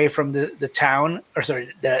anything away from the town, or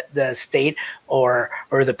sorry, the state or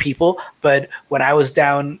the people, but when I was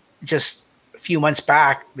down just a few months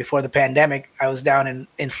back before the pandemic, I was down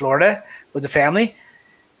in Florida with the family.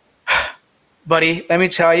 Buddy, let me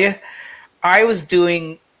tell you, I was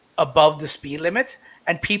doing above the speed limit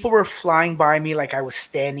and people were flying by me like I was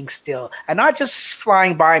standing still, and not just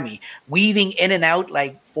flying by me, weaving in and out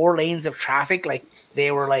like 4 lanes of traffic, like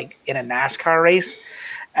they were like in a NASCAR race.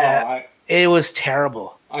 It was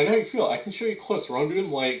terrible. I know how you feel. I can show you clips where I'm doing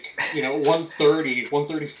 130,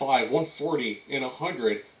 135, 140, and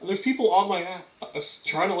 100. And there's people on my ass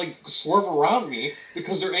trying to swerve around me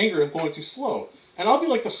because they're angry I'm going too slow. And I'll be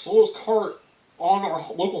like the slowest car on our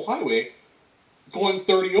local highway going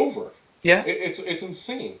 30 over. Yeah. It's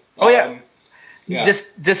insane. Oh, yeah.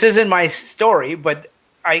 This isn't my story, but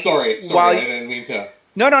Sorry, I didn't mean to.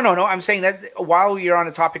 No. I'm saying that while you're on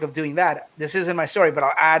the topic of doing that, this isn't my story, but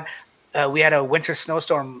I'll add, we had a winter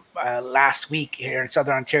snowstorm last week here in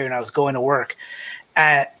Southern Ontario, and I was going to work.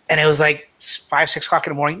 And it was like 5, 6 o'clock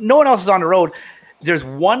in the morning. No one else is on the road. There's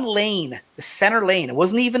one lane, the center lane. It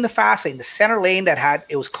wasn't even the fast lane. The center lane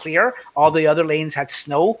it was clear. All the other lanes had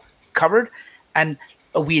snow covered. And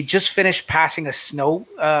we had just finished passing a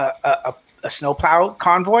snowplow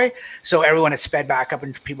convoy. So everyone had sped back up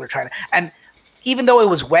and people were trying to, and even though it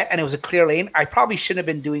was wet and it was a clear lane, I probably shouldn't have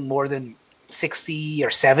been doing more than 60 or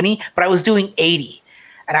 70, but I was doing 80.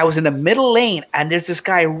 And I was in the middle lane, and there's this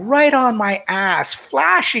guy right on my ass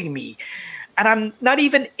flashing me. And I'm not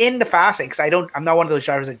even in the fast lane, because I'm not one of those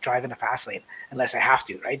drivers that drive in the fast lane unless I have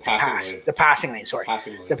to, right? The passing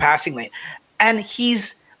lane. And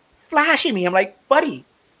he's flashing me. I'm like, buddy,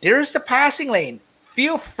 there's the passing lane.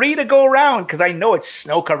 Feel free to go around, because I know it's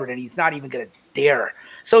snow covered and he's not even going to dare.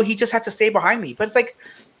 So he just had to stay behind me. But it's like,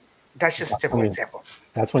 that's just a typical example.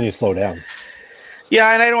 That's when you slow down.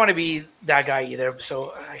 Yeah, and I don't want to be that guy either.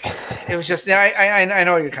 So it was just, I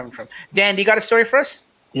know where you're coming from. Dan, do you got a story for us?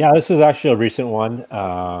 Yeah, this is actually a recent one.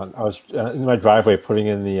 I was in my driveway putting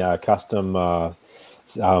in the custom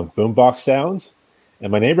boombox sounds,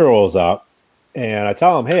 and my neighbor rolls up, and I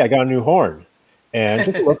tell him, hey, I got a new horn. And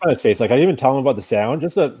just a look on his face, like I didn't even tell him about the sound,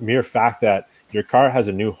 just a mere fact that your car has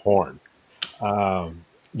a new horn.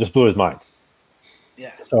 Just blew his mind.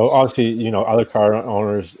 Yeah. So obviously, other car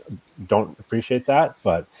owners don't appreciate that.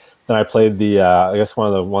 But then I played the, I guess one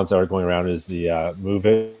of the ones that are going around is the Move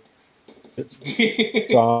It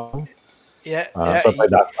song. Yeah. So I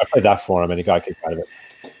played that for him, and he got a kick out of it.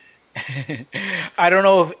 I don't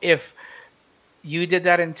know if you did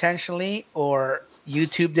that intentionally or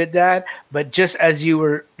YouTube did that, but just as you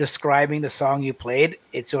were describing the song you played,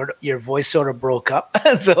 your voice sort of broke up.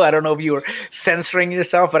 So I don't know if you were censoring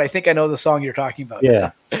yourself, but I think I know the song you're talking about.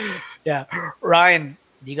 Yeah. Yeah. Ryan,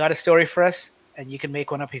 you got a story for us? And you can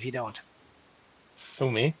make one up if you don't.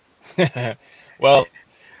 Who, me? Well,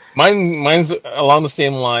 mine's along the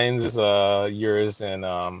same lines as yours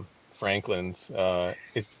and Franklin's.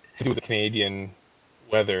 It's to do with the Canadian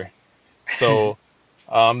weather. So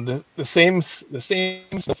the same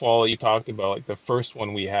snowfall you talked about, like the first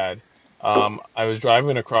one we had. I was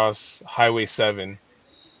driving across Highway 7,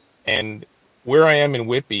 and where I am in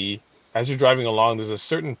Whitby, as you're driving along, there's a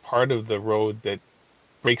certain part of the road that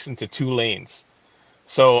breaks into 2 lanes.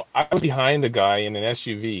 So I was behind a guy in an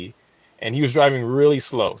SUV, and he was driving really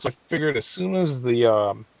slow. So I figured as soon as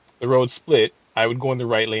the road split, I would go in the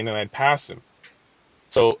right lane and I'd pass him.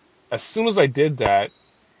 So as soon as I did that,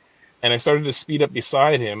 and I started to speed up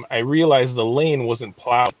beside him, I realized the lane wasn't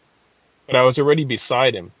plowed, but I was already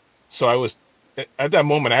beside him. So I was, at that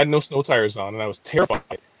moment, I had no snow tires on, and I was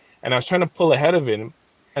terrified. And I was trying to pull ahead of him,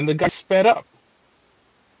 and the guy sped up.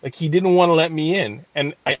 Like, he didn't want to let me in.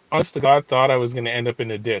 And I, honest to God, thought I was going to end up in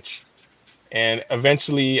a ditch. And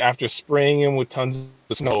eventually, after spraying him with tons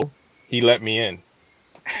of snow, he let me in.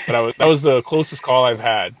 But that was the closest call I've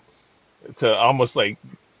had to almost like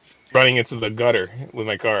running into the gutter with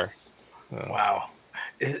my car. Wow.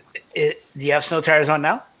 Do you have snow tires on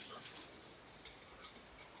now?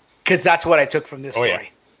 Because that's what I took from this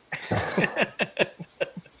story. Yeah.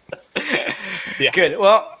 Yeah. Good.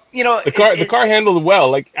 Well, you know, the car handled well.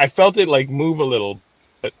 Like, I felt it like move a little.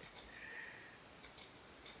 But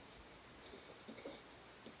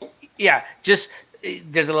yeah, just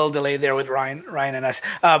there's a little delay there with Ryan and us.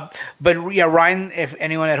 But yeah, Ryan, if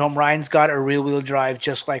anyone at home, Ryan's got a rear-wheel drive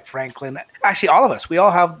just like Franklin. Actually, all of us, we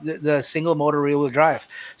all have the single motor rear-wheel drive.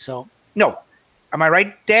 So, no. Am I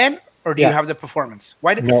right, Dan? Or do you have the performance?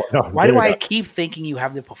 Why do I keep thinking you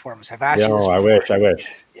have the performance? I've asked you this before. I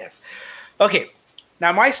wish. Yes. Okay.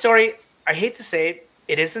 Now, my story, I hate to say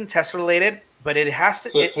it isn't Tesla related, but it has to.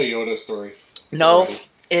 It's a Toyota story. No,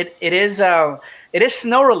 it is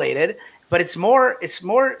snow related. But it's more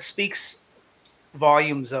speaks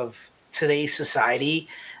volumes of today's society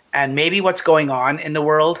and maybe what's going on in the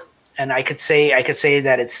world. And I could say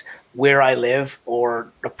that it's where I live or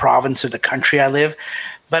the province or the country I live.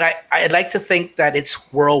 But I'd like to think that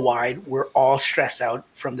it's worldwide. We're all stressed out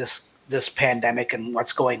from this pandemic and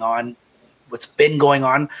what's been going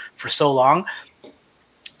on for so long.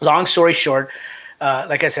 Long story short,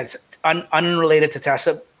 like I said, it's unrelated to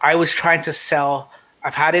Tesla. I was trying to sell.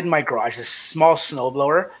 I've had it in my garage, this small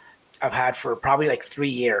snowblower I've had for probably like 3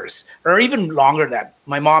 years or even longer than that.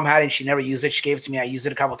 My mom had it. She never used it. She gave it to me. I used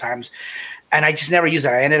it a couple of times and I just never used it.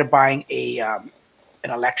 I ended up buying an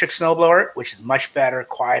electric snowblower, which is much better,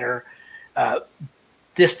 quieter.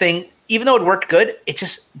 This thing, even though it worked good, it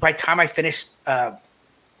just, by the time I finished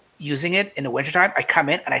using it in the wintertime, I come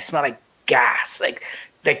in and I smell like gas. Like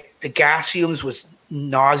the gas fumes was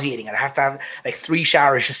nauseating, and I have to have like 3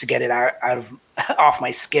 showers just to get it out of off my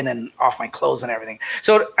skin and off my clothes and everything.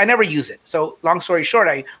 So I never use it. So long story short,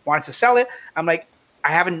 I wanted to sell it. I'm like,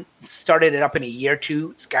 I haven't started it up in a year or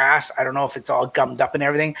two. It's gas. I don't know if it's all gummed up and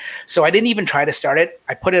everything. So I didn't even try to start it.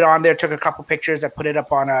 I put it on there, took a couple pictures. I put it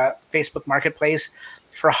up on a Facebook Marketplace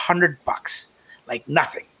for $100. Like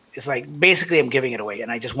nothing. It's like basically I'm giving it away,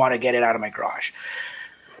 and I just want to get it out of my garage.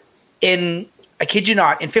 I kid you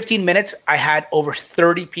not, in 15 minutes, I had over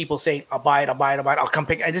 30 people saying, I'll buy it. I'll come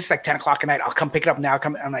pick it. And this is like 10 o'clock at night. I'll come pick it up now.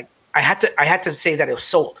 I'm like, I had to say that it was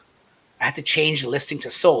sold. I had to change the listing to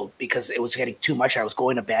sold because it was getting too much. I was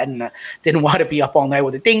going to bed and didn't want to be up all night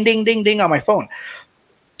with a ding, ding, ding, ding on my phone.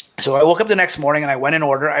 So I woke up the next morning and I went in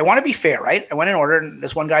order. I want to be fair, right? I went in order and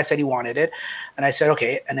this one guy said he wanted it. And I said,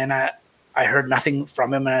 okay. And then I heard nothing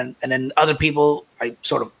from him. And then other people, I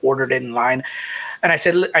sort of ordered it in line. And I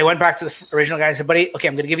said, I went back to the original guy and said, buddy, okay,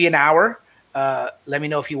 I'm going to give you an hour. Let me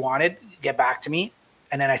know if you want it. Get back to me.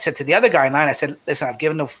 And then I said to the other guy in line, I said, listen, I've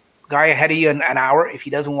given the guy ahead of you an hour. If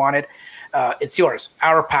he doesn't want it, it's yours.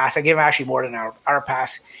 Hour pass. I gave him actually more than an hour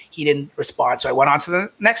pass. He didn't respond. So I went on to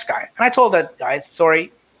the next guy. And I told that guy,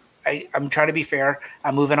 sorry, I'm trying to be fair.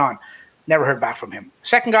 I'm moving on. Never heard back from him.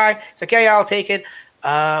 Second guy, it's like, yeah, I'll take it.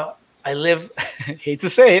 I live, hate to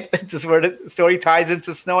say it, this is where the story ties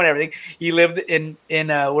into snow and everything. He lived in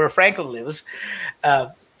where Franklin lives.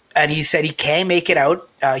 And he said he can't make it out.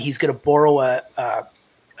 He's going to borrow a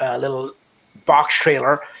little box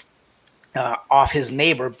trailer off his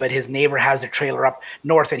neighbor, but his neighbor has the trailer up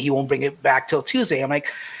north and he won't bring it back till Tuesday. I'm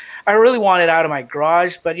like, I really want it out of my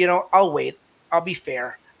garage, but I'll wait. I'll be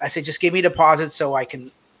fair. I said, just give me a deposit so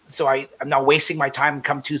I'm not wasting my time.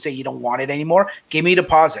 Come Tuesday, you don't want it anymore. Give me a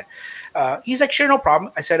deposit. He's like, sure, no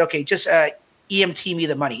problem. I said, okay, just EMT me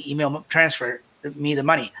the money, email transfer me the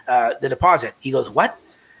money, the deposit. He goes, what?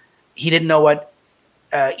 He didn't know what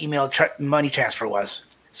money transfer was.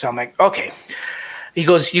 So I'm like, okay. He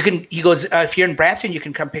goes, if you're in Brampton, you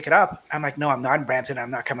can come pick it up. I'm like, no, I'm not in Brampton. I'm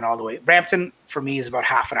not coming all the way. Brampton for me is about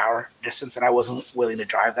half an hour distance, and I wasn't willing to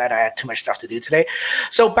drive that. I had too much stuff to do today.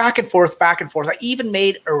 So back and forth. I even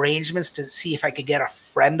made arrangements to see if I could get a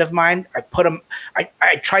friend of mine.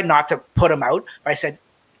 I tried not to put him out, but I said,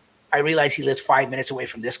 I realized he lives 5 minutes away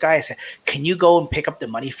from this guy. I said, can you go and pick up the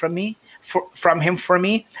money from him for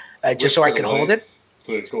me, just so I can hold it?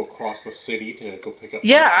 to go across the city to go pick up.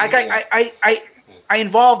 Yeah, I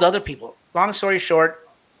involved other people. Long story short,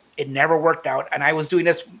 it never worked out, and I was doing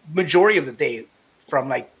this majority of the day from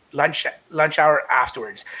like lunch hour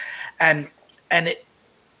afterwards, and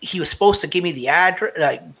he was supposed to give me the address,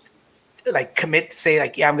 like commit to say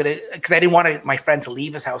like, yeah, I'm gonna, because I didn't want my friend to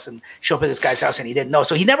leave his house and show up at this guy's house, and he didn't know,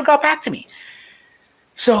 so he never got back to me.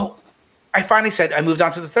 So I finally said, I moved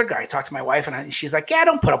on to the third guy. I talked to my wife, and she's like, yeah,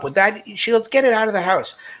 don't put up with that. She goes, get it out of the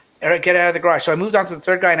house, or get it out of the garage. So I moved on to the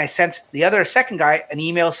third guy, and I sent the second guy an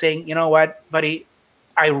email saying, you know what, buddy,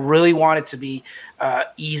 I really want it to be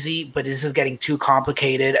easy, but this is getting too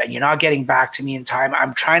complicated, and you're not getting back to me in time.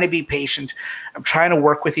 I'm trying to be patient. I'm trying to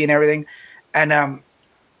work with you and everything, and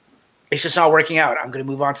it's just not working out. I'm going to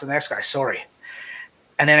move on to the next guy. Sorry.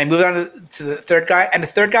 And then I moved on to the third guy, and the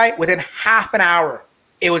third guy, within half an hour,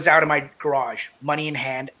 it was out of my garage, money in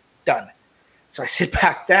hand, done. So I sit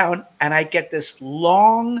back down, and I get this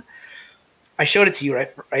long. I showed it to you,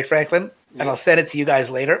 right, Franklin? And I'll send it to you guys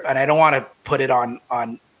later. And I don't want to put it on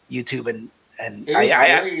YouTube and it was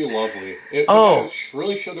very lovely. It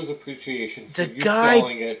really showed his appreciation for you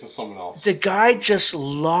selling it to someone else. The guy just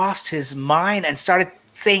lost his mind and started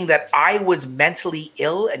saying that I was mentally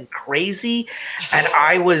ill and crazy, and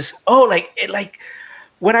I was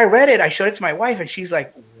when I read it, I showed it to my wife, and she's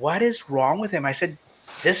like, "What is wrong with him?" I said,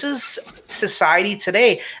 this is society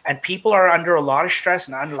today, and people are under a lot of stress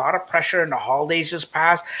and under a lot of pressure, and the holidays just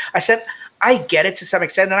passed. I said, I get it to some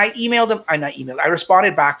extent, and I emailed him. I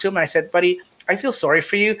responded back to him, and I said, buddy, I feel sorry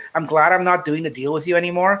for you. I'm glad I'm not doing the deal with you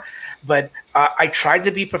anymore, but I tried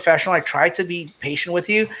to be professional. I tried to be patient with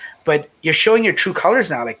you, but you're showing your true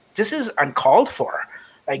colors now. Like, this is uncalled for.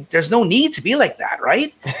 Like, there's no need to be like that,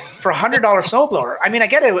 right? For $100 snowblower. I mean, I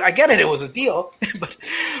get it. It was a deal,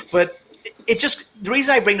 but it just, the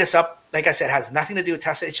reason I bring this up, like I said, has nothing to do with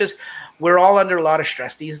Tesla. It's just, we're all under a lot of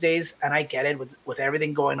stress these days, and I get it with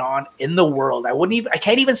everything going on in the world. I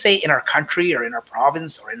can't even say in our country or in our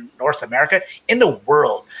province or in North America, in the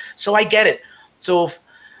world. So I get it. So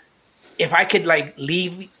if I could like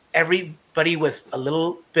leave everybody with a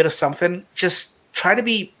little bit of something, just try to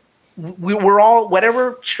be, we're all,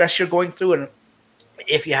 whatever stress you're going through, and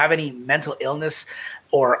if you have any mental illness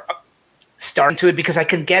or starting to it, because I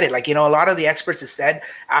can get it. Like, a lot of the experts have said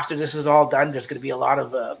after this is all done, there's going to be a lot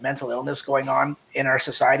of mental illness going on in our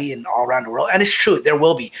society and all around the world. And it's true, there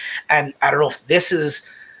will be. And I don't know if this is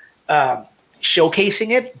showcasing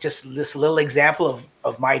it, just this little example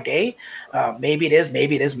of my day. Maybe it is,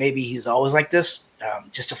 maybe he's always like this,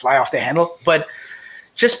 just to fly off the handle. But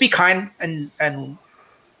just be kind and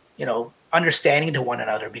understanding to one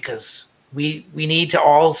another, because we need to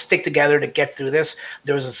all stick together to get through this.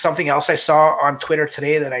 There was something else I saw on Twitter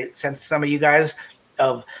today that I sent to some of you guys,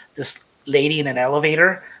 of this lady in an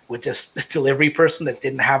elevator with this delivery person that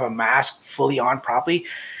didn't have a mask fully on properly.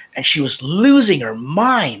 And she was losing her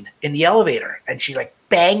mind in the elevator, and she like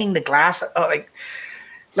banging the glass.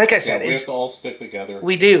 Like I said, we have to all stick together.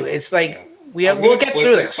 We do. It's like we'll get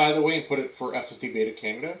through this. By the way, and put it for FSD Beta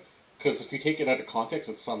Canada, because if you take it out of context,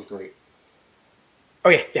 it sounds great. Oh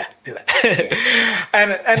yeah, do that.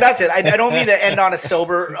 and that's it. I don't mean to end on a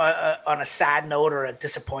sober, on a sad note or a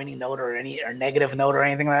disappointing note or or negative note or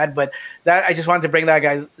anything like that. But that, I just wanted to bring that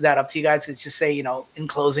up to you guys to just say, in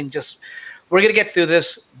closing, just we're gonna get through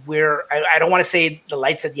this. I don't want to say the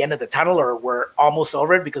light's at the end of the tunnel or we're almost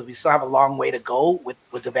over it, because we still have a long way to go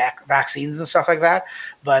with the vaccines and stuff like that.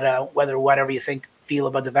 But whatever you feel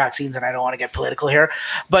about the vaccines, and I don't want to get political here,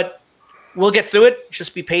 but we'll get through it.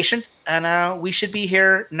 Just be patient, and we should be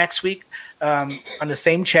here next week on the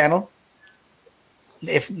same channel.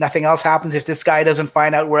 If nothing else happens, if this guy doesn't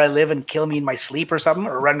find out where I live and kill me in my sleep or something,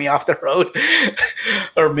 or run me off the road,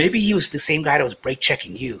 or maybe he was the same guy that was brake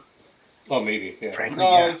checking you. Oh, maybe. Yeah. Frankly,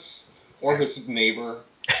 yeah. Or his neighbor.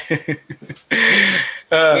 It's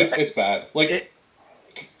bad. To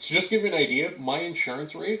just give you an idea, my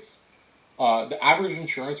insurance rates, the average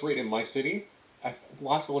insurance rate in my city,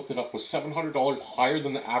 last I looked it up, was $700 higher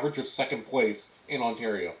than the average of second place in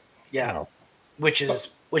Ontario. Yeah, wow. which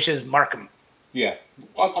is Markham. Yeah,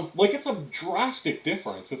 it's a drastic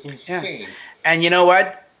difference. It's insane. Yeah. And you know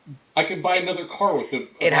what? I can buy another car with the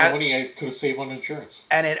amount of money I could have saved on insurance.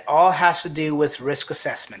 And it all has to do with risk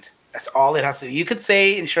assessment. That's all it has to do. You could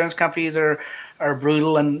say insurance companies are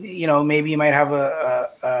brutal, and maybe you might have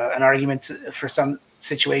an argument for some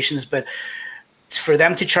situations, but for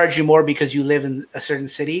them to charge you more because you live in a certain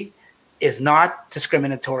city is not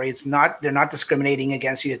discriminatory. They're not discriminating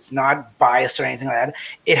against you. It's not biased or anything like that.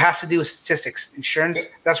 It has to do with statistics. Insurance,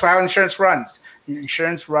 that's how insurance runs.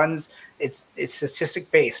 Insurance runs, it's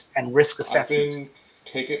statistic based and risk assessment. I've been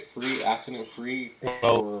ticket-free, accident-free.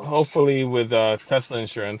 Well, hopefully with Tesla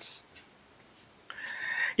insurance.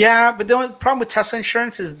 Yeah, but the only problem with Tesla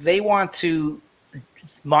insurance is they want to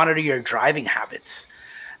monitor your driving habits.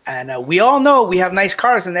 And we all know we have nice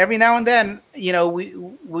cars, and every now and then,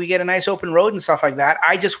 we get a nice open road and stuff like that.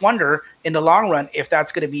 I just wonder, in the long run, if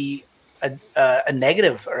that's going to be a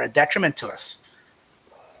negative or a detriment to us.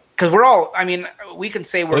 Because we're all, we can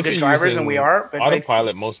say we're good drivers, and we are. But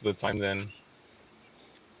autopilot most of the time, then.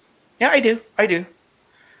 Yeah, I do.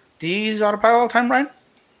 Do you use autopilot all the time, Brian?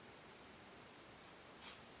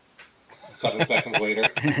 7 seconds later.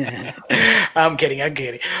 I'm kidding.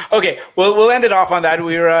 Okay, well, we'll end it off on that.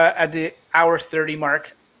 We're at the hour 30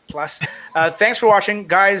 mark plus. Thanks for watching,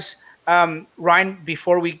 guys. Ryan,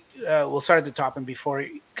 before we'll start at the top, and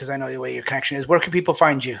because I know the way your connection is, where can people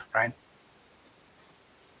find you, Ryan?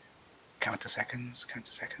 Count to seconds.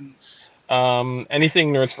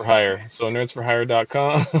 Anything Nerds for Hire. So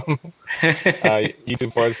nerdsforhire.com,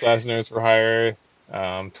 YouTube /Nerds for Hire.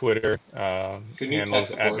 Twitter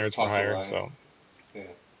handles at Nerds for Hire. So,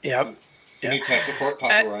 yep. You need tech support.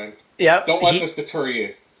 Talk to Ryan. Yep. Don't let this deter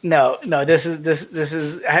you. No. This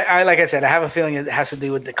is. I like I said, I have a feeling it has to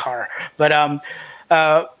do with the car. But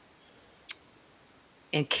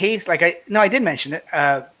in case, I did mention it.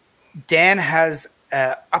 Dan has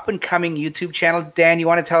an up and coming YouTube channel. Dan, you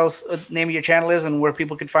want to tell us what the name of your channel is and where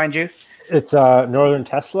people can find you? It's Northern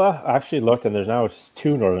Tesla. I actually looked, and there's now just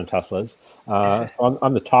 2 Northern Teslas.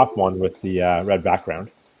 I'm the top one with the red background.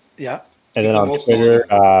 Yeah. And then on Twitter,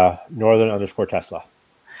 Northern_Tesla.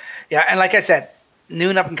 Yeah, and like I said, new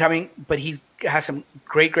and up and coming, but he has some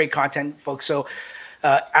great content, folks. So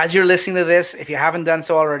as you're listening to this, if you haven't done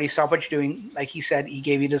so already, stop what you're doing. Like he said, he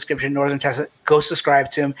gave you a description, Northern Tesla. Go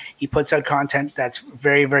subscribe to him. He puts out content that's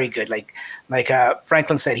very, very good. Like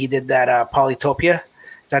Franklin said, he did that Polytopia.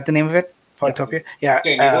 Is that the name of it? Polytopia? Yeah.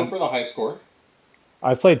 Dan, you going for the high score?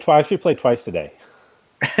 I actually played twice today.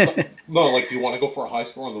 No, do you want to go for a high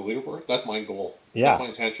score on the leaderboard? That's my goal. Yeah. That's my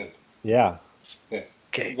intention. Yeah.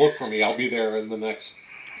 Okay. Look for me. I'll be there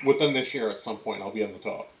within this year at some point. I'll be on the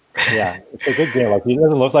top. Yeah, it's a good game. It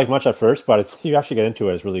doesn't look like much at first, but you actually get into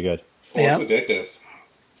it. It's really good. It's addictive.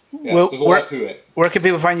 Yeah, there's a lot to it. Where can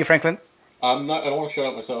people find you, Franklin? I don't want to shout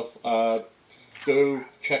out myself. Go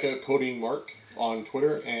check out Coding Mark on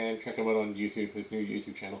Twitter and check him out on YouTube, his new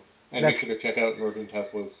YouTube channel. And make sure to check out Northern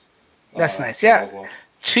Tesla's. That's nice. Yeah. Well.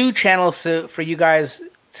 2 channels for you guys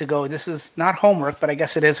to go. This is not homework, but I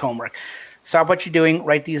guess it is homework. Stop what you're doing,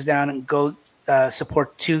 write these down, and go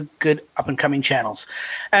support 2 good up-and-coming channels.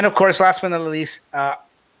 And, of course, last but not least,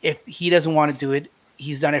 if he doesn't want to do it,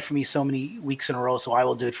 he's done it for me so many weeks in a row, so I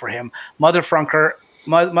will do it for him. Mother Frunker,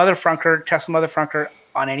 Tesla Mother Frunker,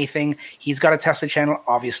 on anything. He's got a Tesla channel,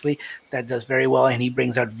 obviously, that does very well, and he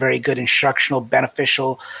brings out very good instructional,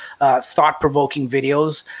 beneficial, thought-provoking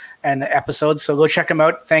videos and episodes. So go check him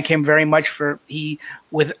out. Thank him very much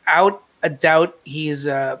without a doubt, he's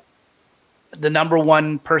the number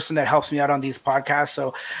one person that helps me out on these podcasts.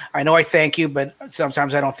 So I know I thank you, but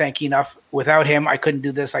sometimes I don't thank you enough. Without him, I couldn't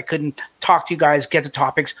do this. I couldn't talk to you guys, get the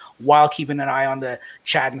topics while keeping an eye on the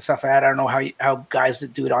chat and stuff. I don't know how guys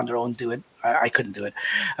that do it on their own do it. I couldn't do it.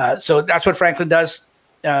 So that's what Franklin does.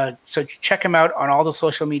 So check him out on all the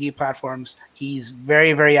social media platforms. He's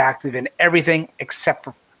very, very active in everything except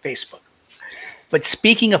for Facebook. But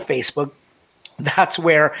speaking of Facebook, that's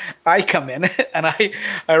where I come in, and I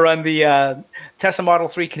run the Tesla Model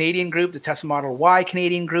 3 Canadian group, the Tesla Model Y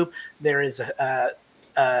Canadian group. There is a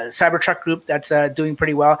Cybertruck group that's doing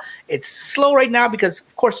pretty well. It's slow right now because,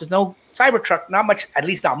 of course, there's no Cybertruck, not much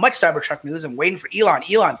Cybertruck news. I'm waiting for Elon.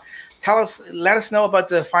 Elon, let us know about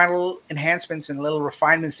the final enhancements and little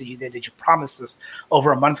refinements that you did, that you promised us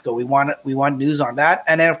over a month ago. We want news on that.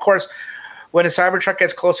 And then, of course, when the Cybertruck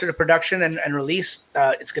gets closer to production and release,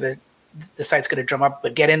 the site's going to drum up,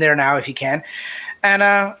 but get in there now if you can. And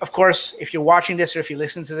of course, if you're watching this or if you're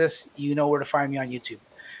listening to this, you know where to find me on YouTube.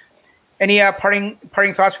 Any parting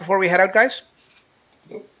thoughts before we head out, guys?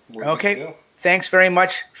 Nope. Okay. Thanks very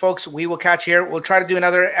much, folks. We will catch you here. We'll try to do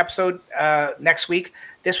another episode next week.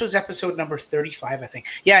 This was episode number 35, I think.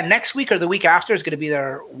 Yeah, next week or the week after is going to be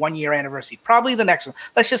their 1-year anniversary. Probably the next one.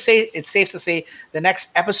 Let's just say it's safe to say the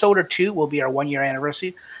next episode or 2 will be our 1-year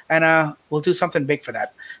anniversary. And we'll do something big for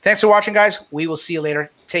that. Thanks for watching, guys. We will see you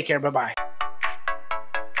later. Take care. Bye-bye.